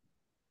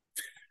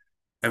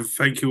 And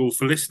thank you all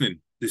for listening.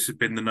 This has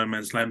been the No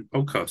Man's Land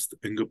podcast,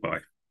 and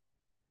goodbye.